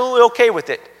absolutely okay with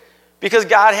it because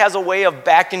God has a way of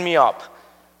backing me up.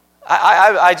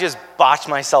 I just botch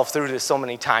myself through this so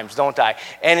many times, don't I?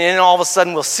 And then all of a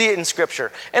sudden we'll see it in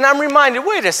Scripture. And I'm reminded,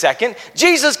 wait a second,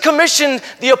 Jesus commissioned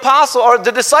the apostle or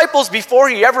the disciples before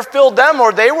he ever filled them,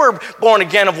 or they were born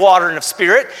again of water and of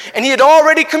spirit, and he had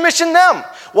already commissioned them.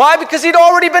 Why? Because he'd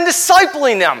already been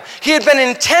discipling them. He had been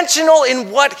intentional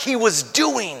in what he was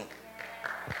doing.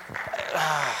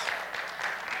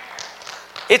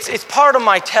 It's part of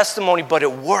my testimony, but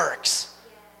it works.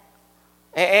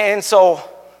 And so,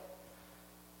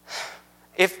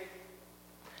 if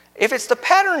it's the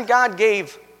pattern God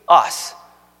gave us,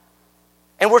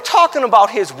 and we're talking about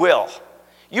his will,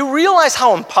 you realize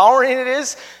how empowering it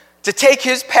is to take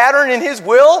his pattern and his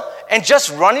will and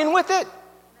just running with it?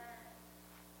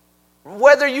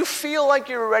 Whether you feel like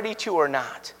you're ready to or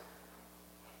not.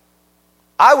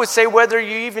 I would say whether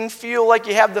you even feel like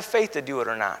you have the faith to do it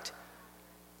or not.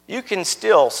 You can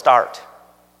still start.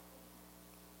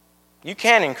 You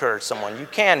can encourage someone. You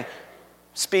can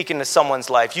speak into someone's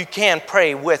life. You can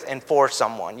pray with and for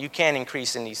someone. You can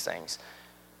increase in these things.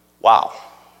 Wow.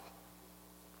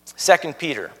 2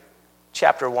 Peter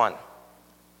chapter 1.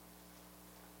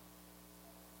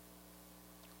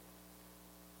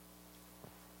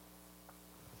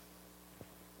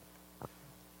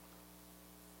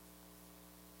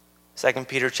 Second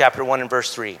Peter chapter 1 and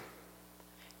verse 3.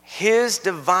 His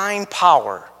divine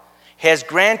power has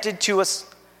granted to us...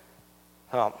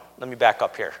 Oh, let me back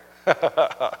up here.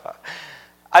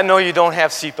 I know you don't have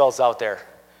seatbelts out there,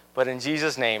 but in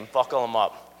Jesus' name, buckle them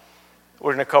up.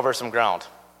 We're going to cover some ground.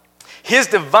 His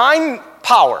divine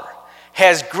power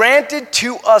has granted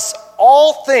to us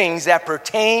all things that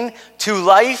pertain to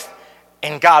life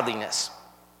and godliness.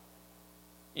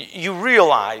 You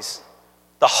realize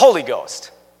the Holy Ghost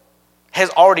has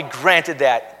already granted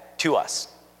that to us.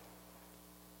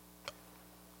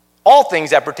 All things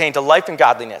that pertain to life and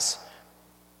godliness.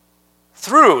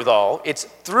 It's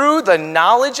through the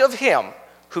knowledge of him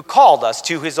who called us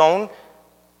to his own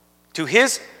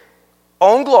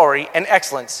glory and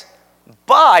excellence,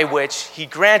 by which he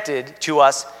granted to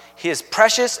us his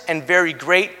precious and very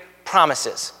great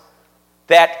promises.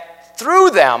 That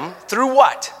through them, through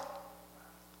what?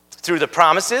 Through the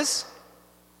promises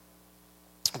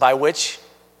by which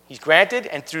he's granted,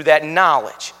 and through that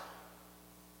knowledge,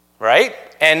 right?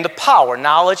 And the power,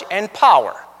 knowledge and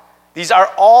power. These are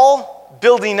all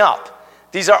building up.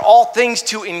 These are all things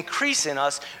to increase in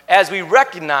us as we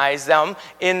recognize them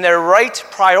in their right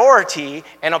priority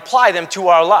and apply them to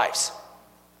our lives.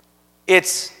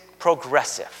 It's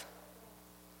progressive.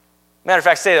 Matter of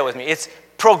fact, say that with me. It's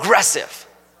progressive.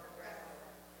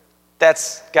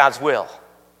 That's God's will,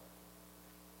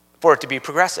 for it to be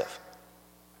progressive.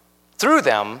 Through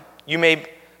them,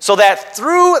 so that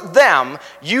through them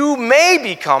you may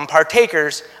become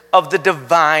partakers of the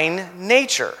divine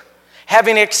nature,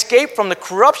 having escaped from the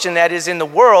corruption that is in the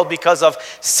world because of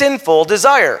sinful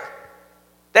desire.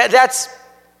 That's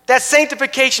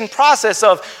sanctification process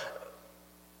of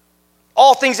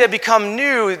all things that become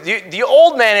new. The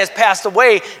old man has passed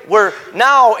away. We're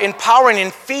now empowering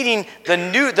and feeding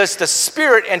the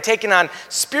spirit and taking on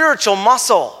spiritual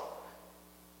muscle.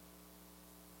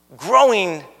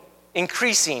 Growing,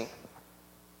 increasing.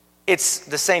 It's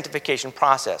the sanctification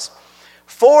process.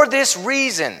 For this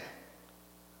reason,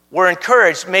 we're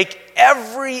encouraged, make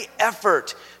every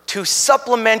effort to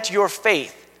supplement your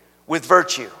faith with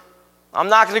virtue. I'm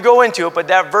not going to go into it, but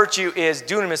that virtue is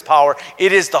dunamis power.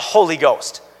 It is the Holy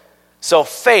Ghost. So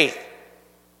faith.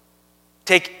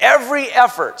 Take every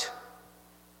effort.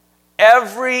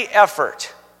 Every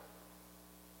effort.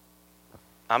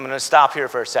 I'm going to stop here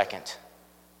for a second.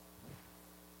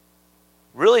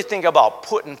 Really think about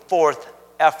putting forth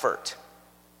effort.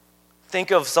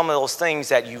 Think of some of those things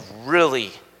that you've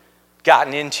really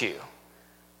gotten into,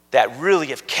 that really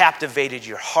have captivated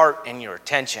your heart and your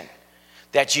attention,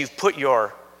 that you've put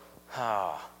your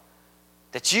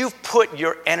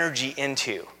energy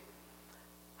into.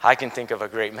 I can think of a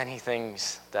great many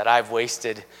things that I've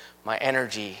wasted my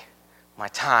energy, my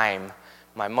time,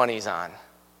 my money's on.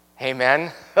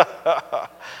 Amen?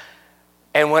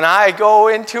 And when I go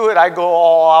into it, I go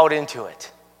all out into it.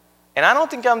 And I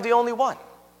don't think I'm the only one.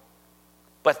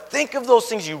 But think of those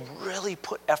things you really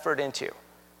put effort into.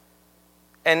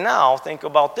 And now think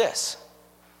about this.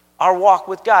 Our walk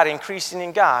with God, increasing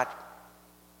in God,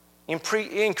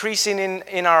 increasing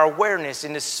in our awareness,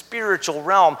 in the spiritual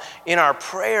realm, in our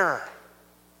prayer.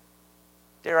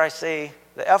 Dare I say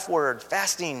the F word,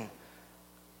 fasting.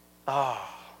 Oh.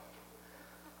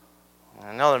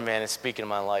 Another man is speaking in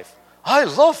my life. I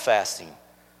love fasting.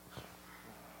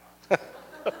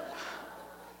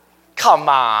 Come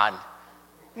on.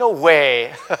 No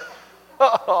way.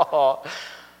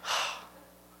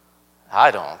 I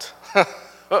don't.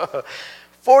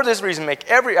 For this reason, make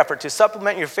every effort to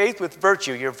supplement your faith with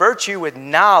virtue, your virtue with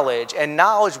knowledge, and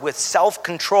knowledge with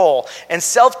self-control, and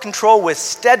self-control with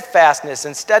steadfastness,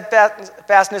 and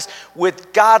steadfastness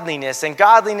with godliness, and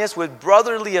godliness with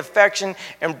brotherly affection,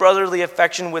 and brotherly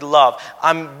affection with love.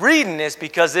 I'm reading this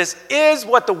because this is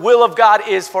what the will of God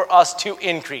is for us to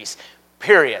increase,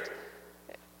 period.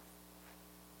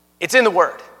 It's in the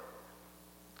Word.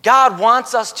 God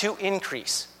wants us to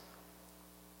increase.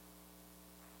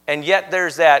 And yet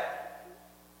there's that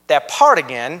part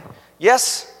again.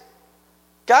 Yes,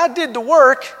 God did the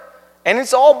work, and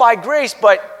it's all by grace,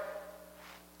 but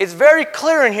it's very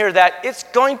clear in here that it's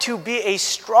going to be a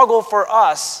struggle for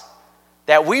us,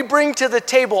 that we bring to the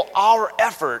table our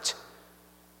effort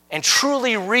and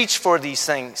truly reach for these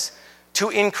things, to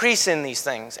increase in these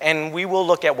things. And we will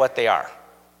look at what they are.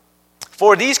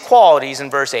 For these qualities, in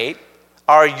verse 8,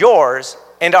 are yours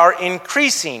and are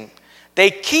increasing.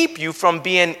 They keep you from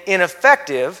being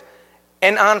ineffective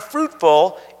and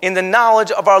unfruitful in the knowledge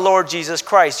of our Lord Jesus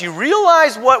Christ. You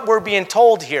realize what we're being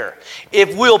told here.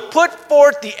 If we'll put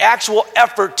forth the actual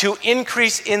effort to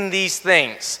increase in these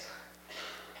things,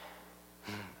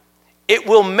 it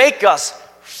will make us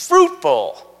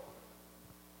fruitful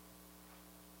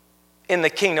in the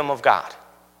kingdom of God.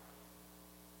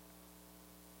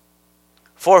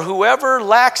 For whoever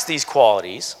lacks these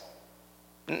qualities,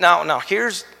 now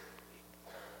here's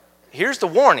the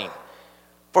warning.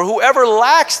 For whoever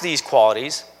lacks these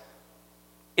qualities,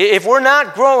 if we're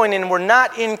not growing and we're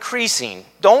not increasing,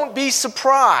 don't be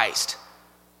surprised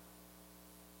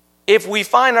if we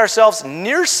find ourselves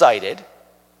nearsighted,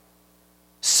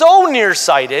 so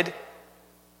nearsighted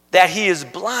that he is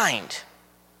blind,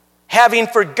 having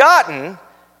forgotten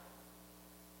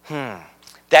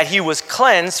that he was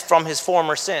cleansed from his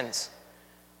former sins.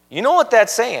 You know what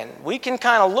that's saying? We can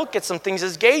kind of look at some things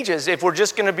as gauges if we're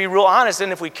just going to be real honest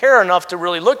and if we care enough to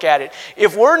really look at it.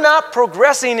 If we're not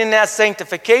progressing in that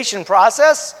sanctification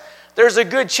process, there's a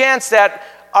good chance that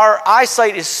our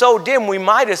eyesight is so dim we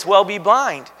might as well be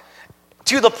blind.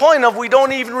 To the point of we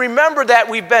don't even remember that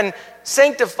we've been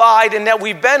sanctified and that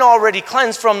we've been already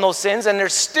cleansed from those sins, and they're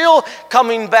still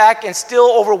coming back and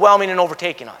still overwhelming and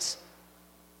overtaking us.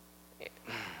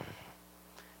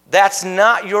 That's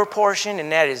not your portion,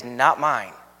 and that is not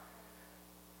mine.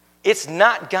 It's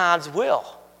not God's will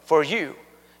for you.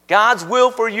 God's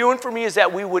will for you and for me is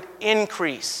that we would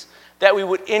increase. That we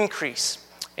would increase.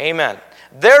 Amen.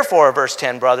 Therefore, verse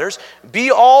 10, brothers, be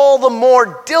all the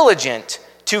more diligent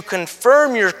to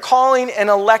confirm your calling and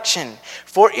election.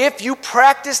 For if you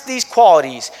practice these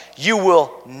qualities, you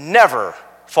will never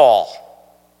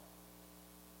fall.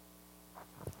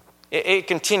 It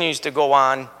continues to go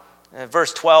on.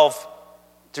 Verse 12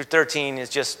 through 13 is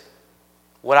just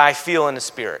what I feel in the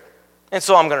Spirit. And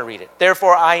so I'm going to read it.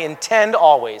 Therefore, I intend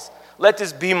always, let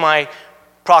this be my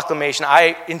proclamation,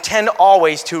 I intend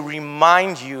always to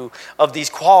remind you of these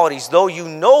qualities, though you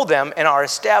know them and are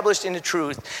established in the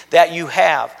truth that you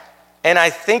have. And I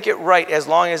think it right, as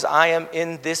long as I am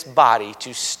in this body,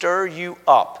 to stir you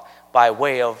up by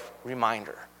way of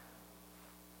reminder.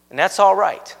 And that's all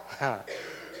right.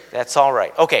 That's all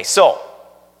right. Okay, so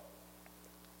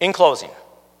in closing,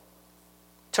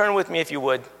 turn with me, if you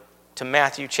would, to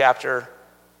Matthew chapter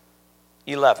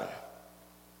 11.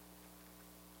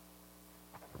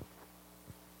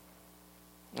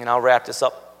 And I'll wrap this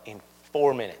up in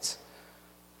 4 minutes.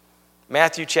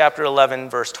 Matthew chapter 11,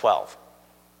 verse 12.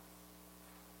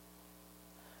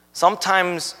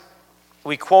 Sometimes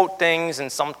we quote things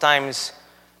and sometimes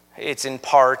it's in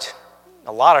part.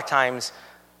 A lot of times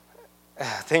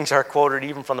things are quoted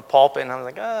even from the pulpit, and I'm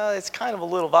like, it's kind of a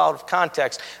little out of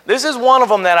context. This is one of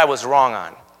them that I was wrong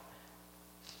on.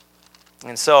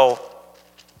 And so,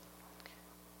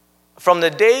 from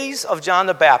the days of John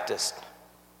the Baptist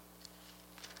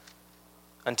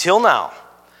until now,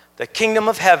 the kingdom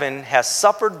of heaven has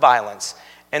suffered violence,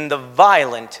 and the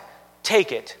violent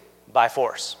take it by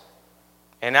force.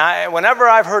 And whenever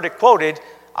I've heard it quoted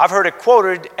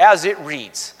as it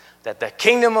reads, that the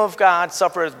kingdom of God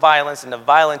suffers violence and the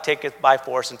violent take it by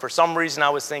force. And for some reason I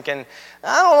was thinking,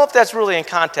 I don't know if that's really in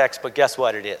context, but guess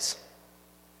what? It is.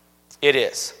 It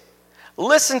is.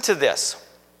 Listen to this.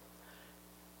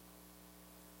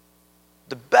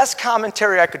 The best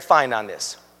commentary I could find on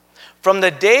this. From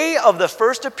the day of the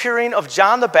first appearing of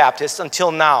John the Baptist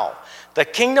until now, the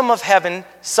kingdom of heaven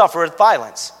suffereth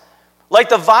violence. Like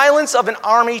the violence of an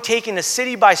army taking a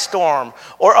city by storm,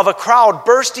 or of a crowd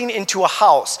bursting into a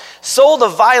house, so the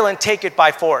violent take it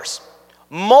by force.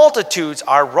 Multitudes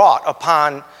are wrought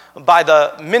upon by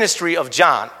the ministry of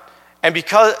John, and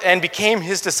became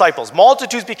his disciples.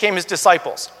 Multitudes became his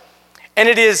disciples, and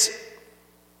it is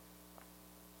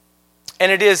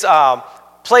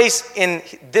place in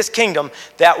this kingdom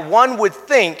that one would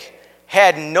think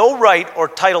had no right or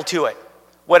title to it.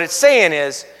 What it's saying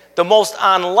is, the most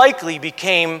unlikely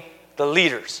became the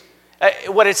leaders.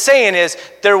 What it's saying is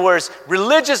there was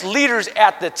religious leaders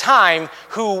at the time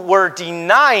who were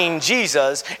denying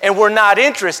Jesus and were not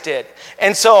interested.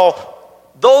 And so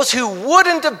those who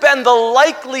wouldn't have been the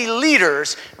likely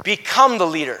leaders become the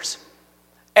leaders.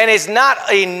 And it's not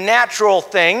a natural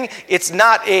thing. It's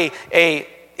not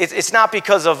it's not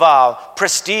because of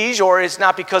prestige, or it's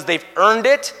not because they've earned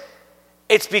it.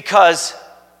 It's because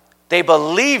they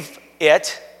believe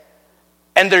it.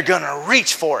 And they're going to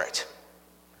reach for it.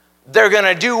 They're going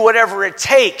to do whatever it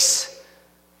takes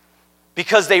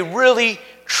because they really,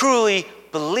 truly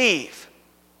believe.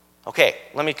 Okay,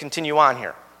 let me continue on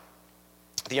here.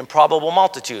 The improbable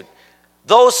multitude.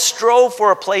 Those strove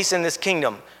for a place in this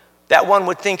kingdom that one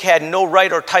would think had no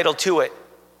right or title to it,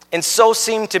 and so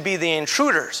seemed to be the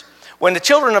intruders. When the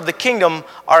children of the kingdom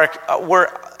were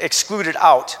excluded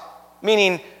out,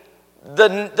 meaning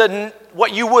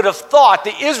what you would have thought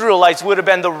the Israelites would have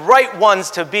been the right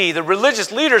ones to be. The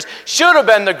religious leaders should have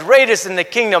been the greatest in the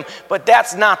kingdom, but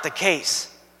that's not the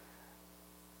case.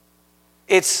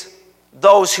 It's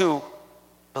those who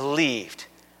believed,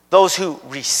 those who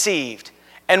received.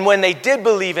 And when they did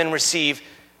believe and receive,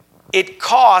 it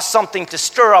caused something to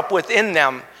stir up within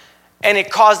them, and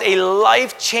it caused a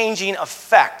life-changing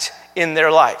effect in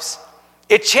their lives.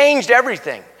 It changed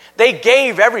everything. They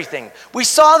gave everything. We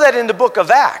saw that in the book of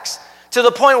Acts, to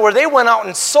the point where they went out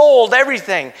and sold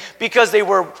everything because they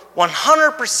were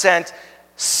 100%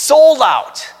 sold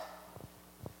out.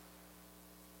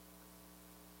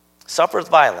 Suffereth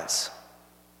violence.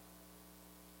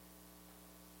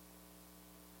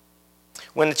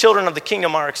 When the children of the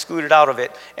kingdom are excluded out of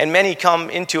it, and many come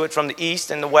into it from the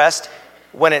east and the west,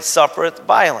 when it suffereth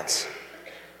violence.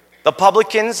 The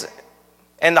publicans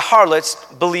and the harlots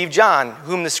believed John,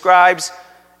 whom the scribes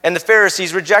and the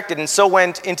Pharisees rejected, and so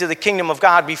went into the kingdom of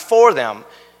God before them.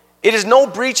 It is no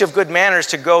breach of good manners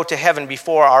to go to heaven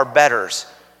before our betters.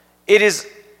 It is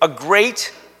a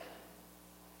great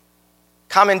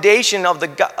commendation of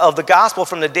the gospel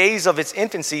from the days of its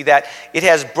infancy that it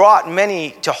has brought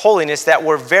many to holiness that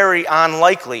were very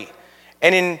unlikely,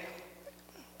 and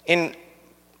in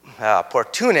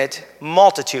importunate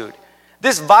multitude.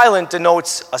 This violent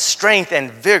denotes a strength and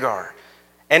vigor,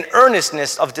 an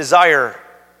earnestness of desire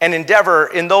and endeavor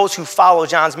in those who follow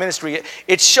John's ministry.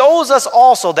 It shows us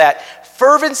also that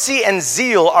fervency and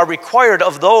zeal are required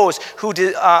of those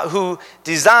who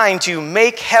design to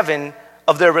make heaven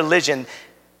of their religion.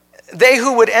 They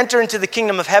who would enter into the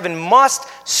kingdom of heaven must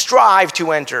strive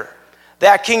to enter.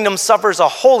 That kingdom suffers a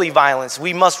holy violence.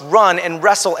 We must run and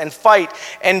wrestle and fight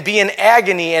and be in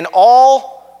agony, and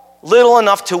all little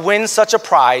enough to win such a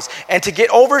prize and to get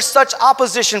over such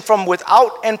opposition from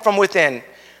without and from within.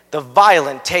 The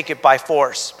violent take it by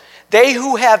force. They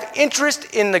who have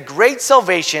interest in the great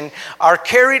salvation are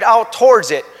carried out towards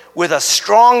it with a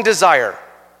strong desire,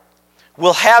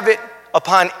 will have it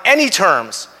upon any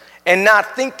terms, and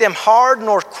not think them hard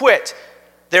nor quit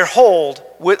their hold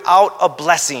without a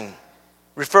blessing.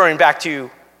 Referring back to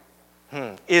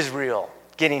Israel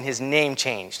getting his name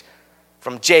changed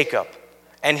from Jacob.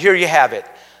 And here you have it.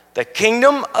 The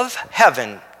kingdom of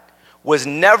heaven was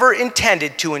never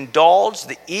intended to indulge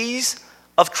the ease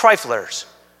of triflers,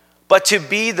 but to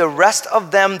be the rest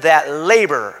of them that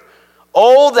labor.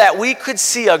 Oh, that we could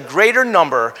see a greater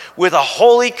number with a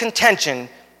holy contention,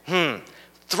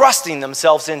 thrusting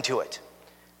themselves into it.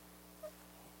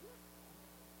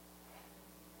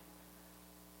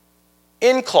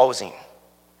 In closing,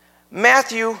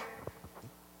 Matthew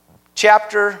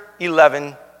chapter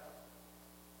 11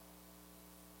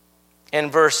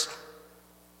 and verse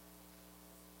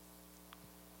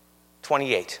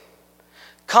 28.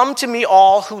 Come to me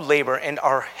all who labor and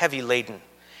are heavy laden,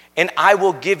 and I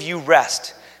will give you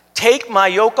rest. Take my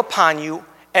yoke upon you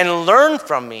and learn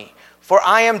from me, for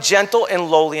I am gentle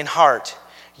and lowly in heart.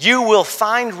 You will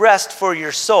find rest for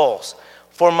your souls,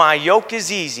 for my yoke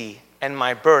is easy and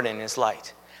my burden is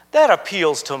light. That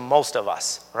appeals to most of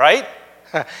us, right?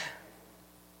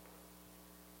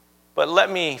 But let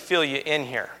me fill you in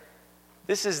here.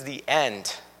 This is the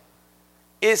end.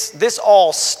 This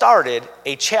all started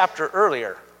a chapter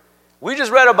earlier. We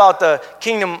just read about the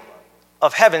kingdom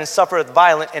of heaven suffereth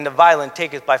violent, and the violent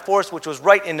taketh by force, which was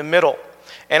right in the middle.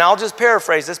 And I'll just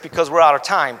paraphrase this because we're out of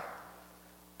time.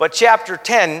 But chapter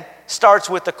 10 starts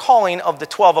with the calling of the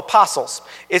 12 apostles.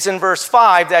 It's in verse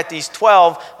 5 that these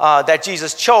 12 that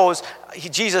Jesus chose,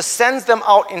 Jesus sends them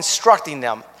out instructing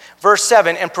them. Verse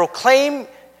 7, and proclaim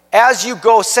as you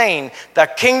go, saying, the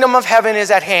kingdom of heaven is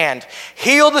at hand.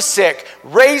 Heal the sick,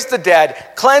 raise the dead,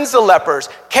 cleanse the lepers,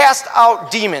 cast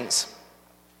out demons.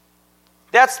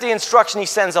 That's the instruction he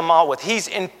sends them out with. He's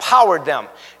empowered them.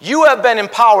 You have been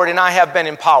empowered, and I have been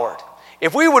empowered.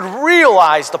 If we would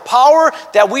realize the power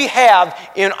that we have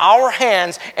in our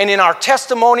hands and in our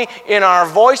testimony, in our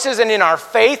voices and in our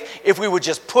faith, if we would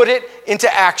just put it into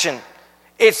action,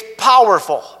 it's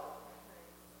powerful.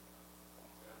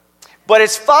 But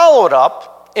it's followed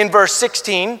up in verse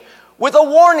 16 with a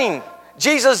warning.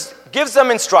 Jesus gives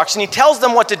them instruction. He tells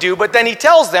them what to do, but then he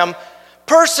tells them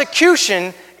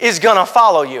persecution is going to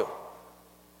follow you.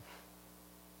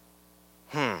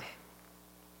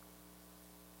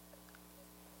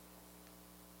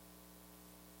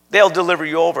 They'll deliver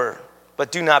you over,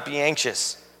 but do not be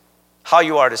anxious how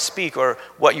you are to speak or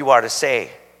what you are to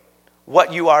say.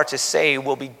 what you are to say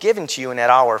will be given to you in that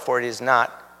hour, for it is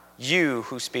not you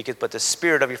who speaketh, but the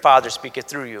Spirit of your Father speaketh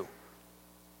through you.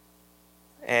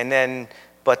 And then,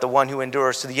 but the one who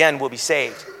endures to the end will be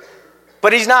saved.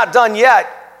 But he's not done yet.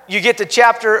 You get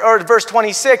to verse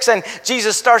 26, and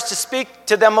Jesus starts to speak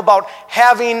to them about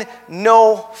having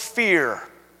no fear.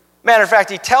 Matter of fact,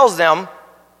 he tells them,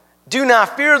 do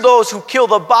not fear those who kill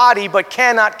the body, but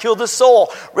cannot kill the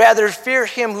soul. Rather, fear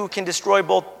him who can destroy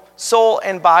both soul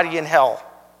and body in hell.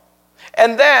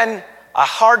 And then, a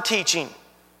hard teaching.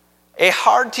 And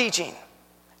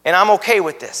I'm okay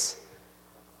with this,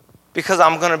 because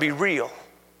I'm going to be real.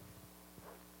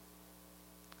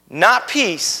 Not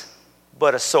peace,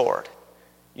 but a sword.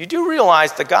 You do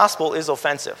realize the gospel is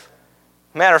offensive.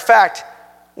 Matter of fact,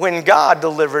 when God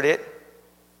delivered it,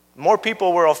 more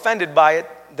people were offended by it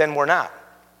than were not.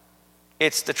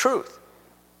 It's the truth.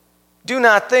 Do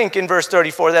not think, in verse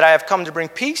 34, that I have come to bring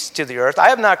peace to the earth. I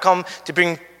have not come to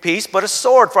bring peace, but a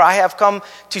sword. For I have come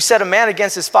to set a man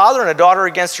against his father, and a daughter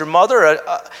against her mother,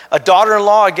 a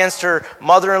daughter-in-law against her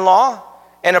mother-in-law,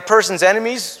 and a person's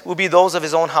enemies will be those of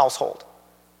his own household.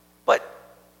 But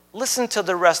listen to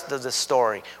the rest of the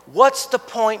story. What's the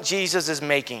point Jesus is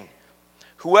making?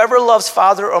 Whoever loves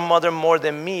father or mother more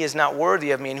than me is not worthy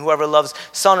of me, and whoever loves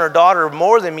son or daughter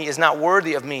more than me is not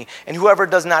worthy of me, and whoever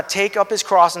does not take up his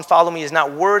cross and follow me is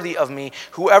not worthy of me.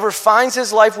 Whoever finds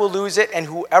his life will lose it, and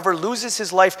whoever loses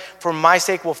his life for my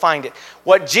sake will find it.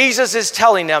 What Jesus is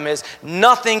telling them is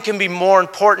nothing can be more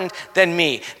important than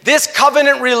me. This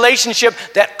covenant relationship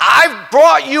that I've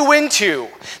brought you into,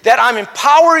 that I'm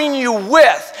empowering you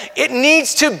with, it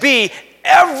needs to be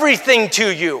everything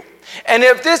to you. And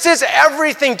if this is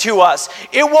everything to us,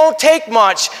 it won't take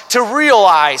much to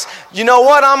realize, you know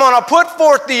what, I'm going to put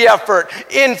forth the effort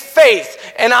in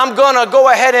faith, and I'm going to go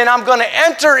ahead and I'm going to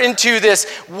enter into this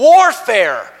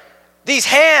warfare. These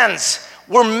hands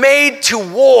were made to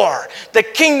war. The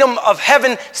kingdom of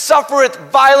heaven suffereth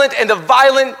violent, and the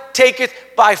violent taketh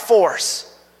by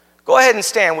force. Go ahead and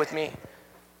stand with me.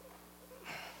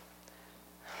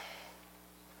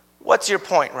 What's your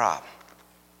point, Rob?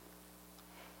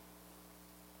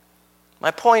 My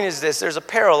point is this: there's a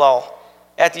parallel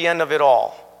at the end of it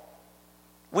all.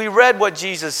 We read what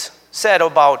Jesus said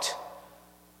about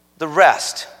the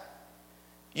rest.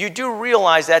 You do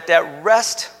realize that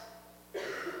rest,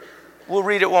 we'll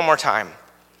read it one more time.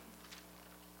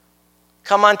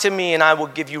 Come unto me and I will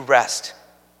give you rest.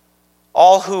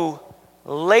 All who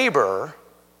labor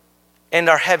and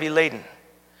are heavy laden.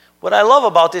 What I love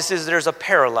about this is there's a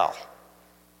parallel.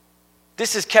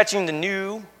 This is catching the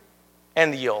new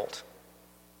and the old,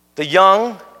 the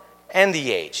young and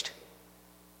the aged.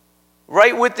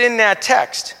 Right within that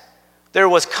text, there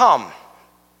was come,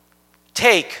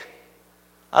 take.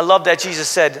 I love that Jesus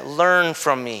said, learn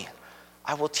from me.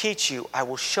 I will teach you, I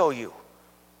will show you,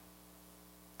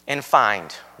 and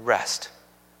find rest.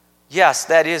 Yes,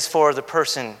 that is for the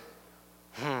person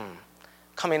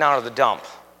coming out of the dump.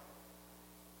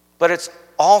 But it's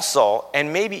also,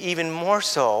 and maybe even more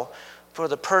so, for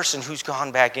the person who's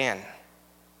gone back in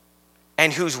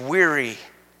and who's weary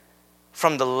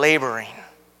from the laboring.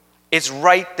 It's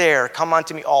right there. Come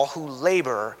unto me, all who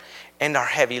labor and are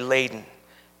heavy laden,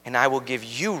 and I will give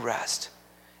you rest.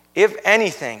 If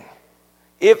anything,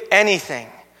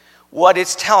 what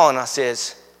it's telling us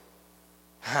is,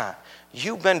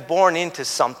 you've been born into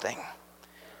something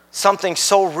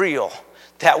so real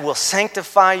that will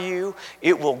sanctify you,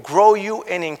 it will grow you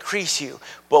and increase you.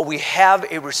 But we have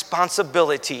a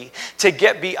responsibility to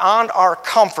get beyond our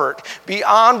comfort,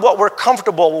 beyond what we're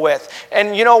comfortable with.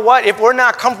 And you know what? If we're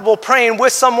not comfortable praying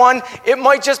with someone, it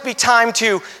might just be time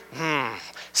to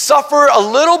suffer a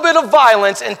little bit of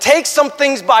violence and take some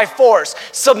things by force.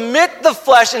 Submit the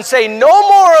flesh and say, no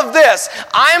more of this.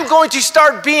 I am going to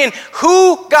start being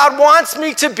who God wants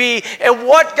me to be and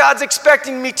what God's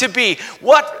expecting me to be.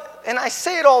 And I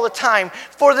say it all the time,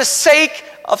 for the sake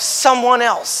of someone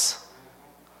else.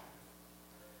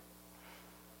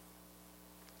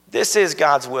 This is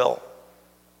God's will.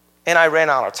 And I ran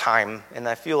out of time, and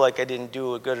I feel like I didn't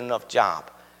do a good enough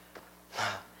job.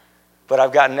 But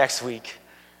I've got next week,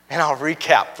 and I'll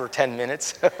recap for 10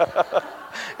 minutes.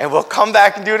 And we'll come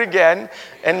back and do it again,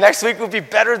 and next week will be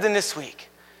better than this week.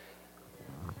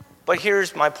 But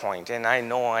here's my point, and I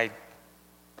know I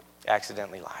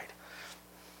accidentally lied.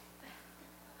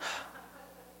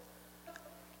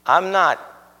 I'm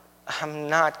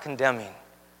not condemning.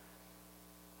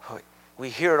 We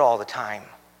hear it all the time,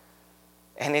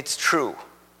 and it's true.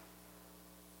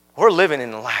 We're living in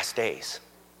the last days.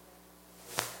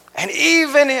 And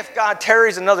even if God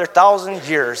tarries another 1,000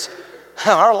 years,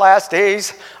 our last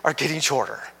days are getting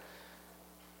shorter.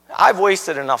 I've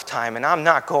wasted enough time, and I'm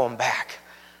not going back.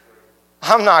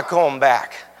 I'm not going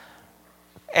back.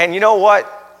 And you know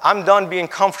what? I'm done being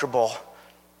comfortable.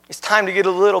 It's time to get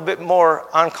a little bit more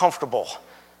uncomfortable.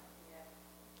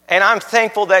 And I'm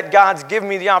thankful that God's given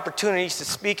me the opportunities to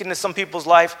speak into some people's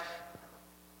life.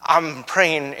 I'm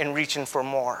praying and reaching for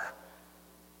more.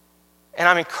 And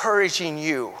I'm encouraging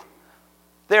you.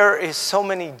 There is so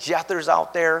many Jethers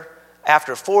out there.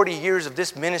 After 40 years of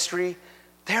this ministry,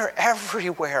 they're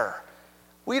everywhere.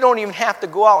 We don't even have to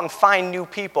go out and find new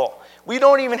people. We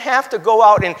don't even have to go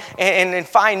out and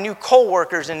find new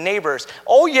co-workers and neighbors.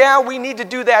 Oh yeah, we need to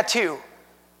do that too.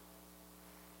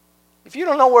 If you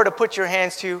don't know where to put your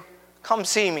hands to, come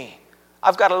see me.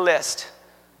 I've got a list.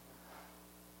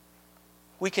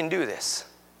 We can do this.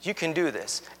 You can do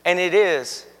this. And it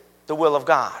is the will of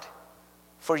God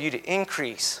for you to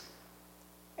increase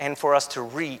and for us to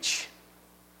reach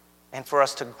and for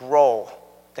us to grow.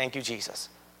 Thank you, Jesus.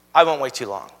 I won't wait too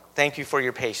long. Thank you for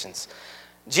your patience.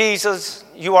 Jesus,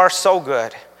 you are so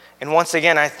good. And once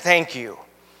again, I thank you.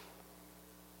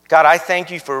 God, I thank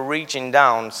you for reaching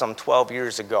down some 12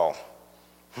 years ago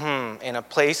in a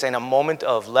place, in a moment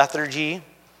of lethargy,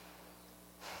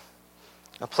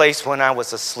 a place when I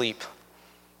was asleep.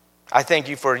 I thank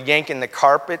you for yanking the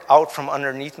carpet out from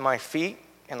underneath my feet,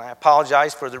 and I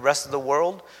apologize for the rest of the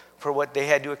world for what they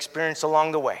had to experience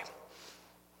along the way.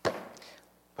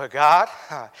 But God,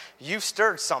 you've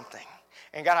stirred something.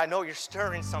 And God, I know you're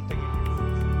stirring something.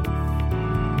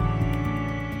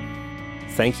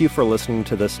 Thank you for listening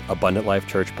to this Abundant Life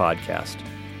Church podcast.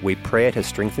 We pray it has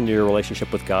strengthened your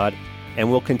relationship with God and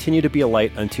will continue to be a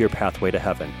light unto your pathway to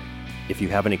heaven. If you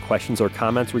have any questions or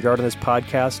comments regarding this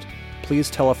podcast, please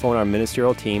telephone our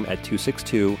ministerial team at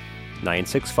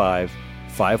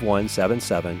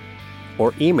 262-965-5177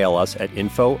 or email us at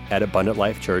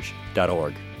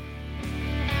info@abundantlifechurch.org.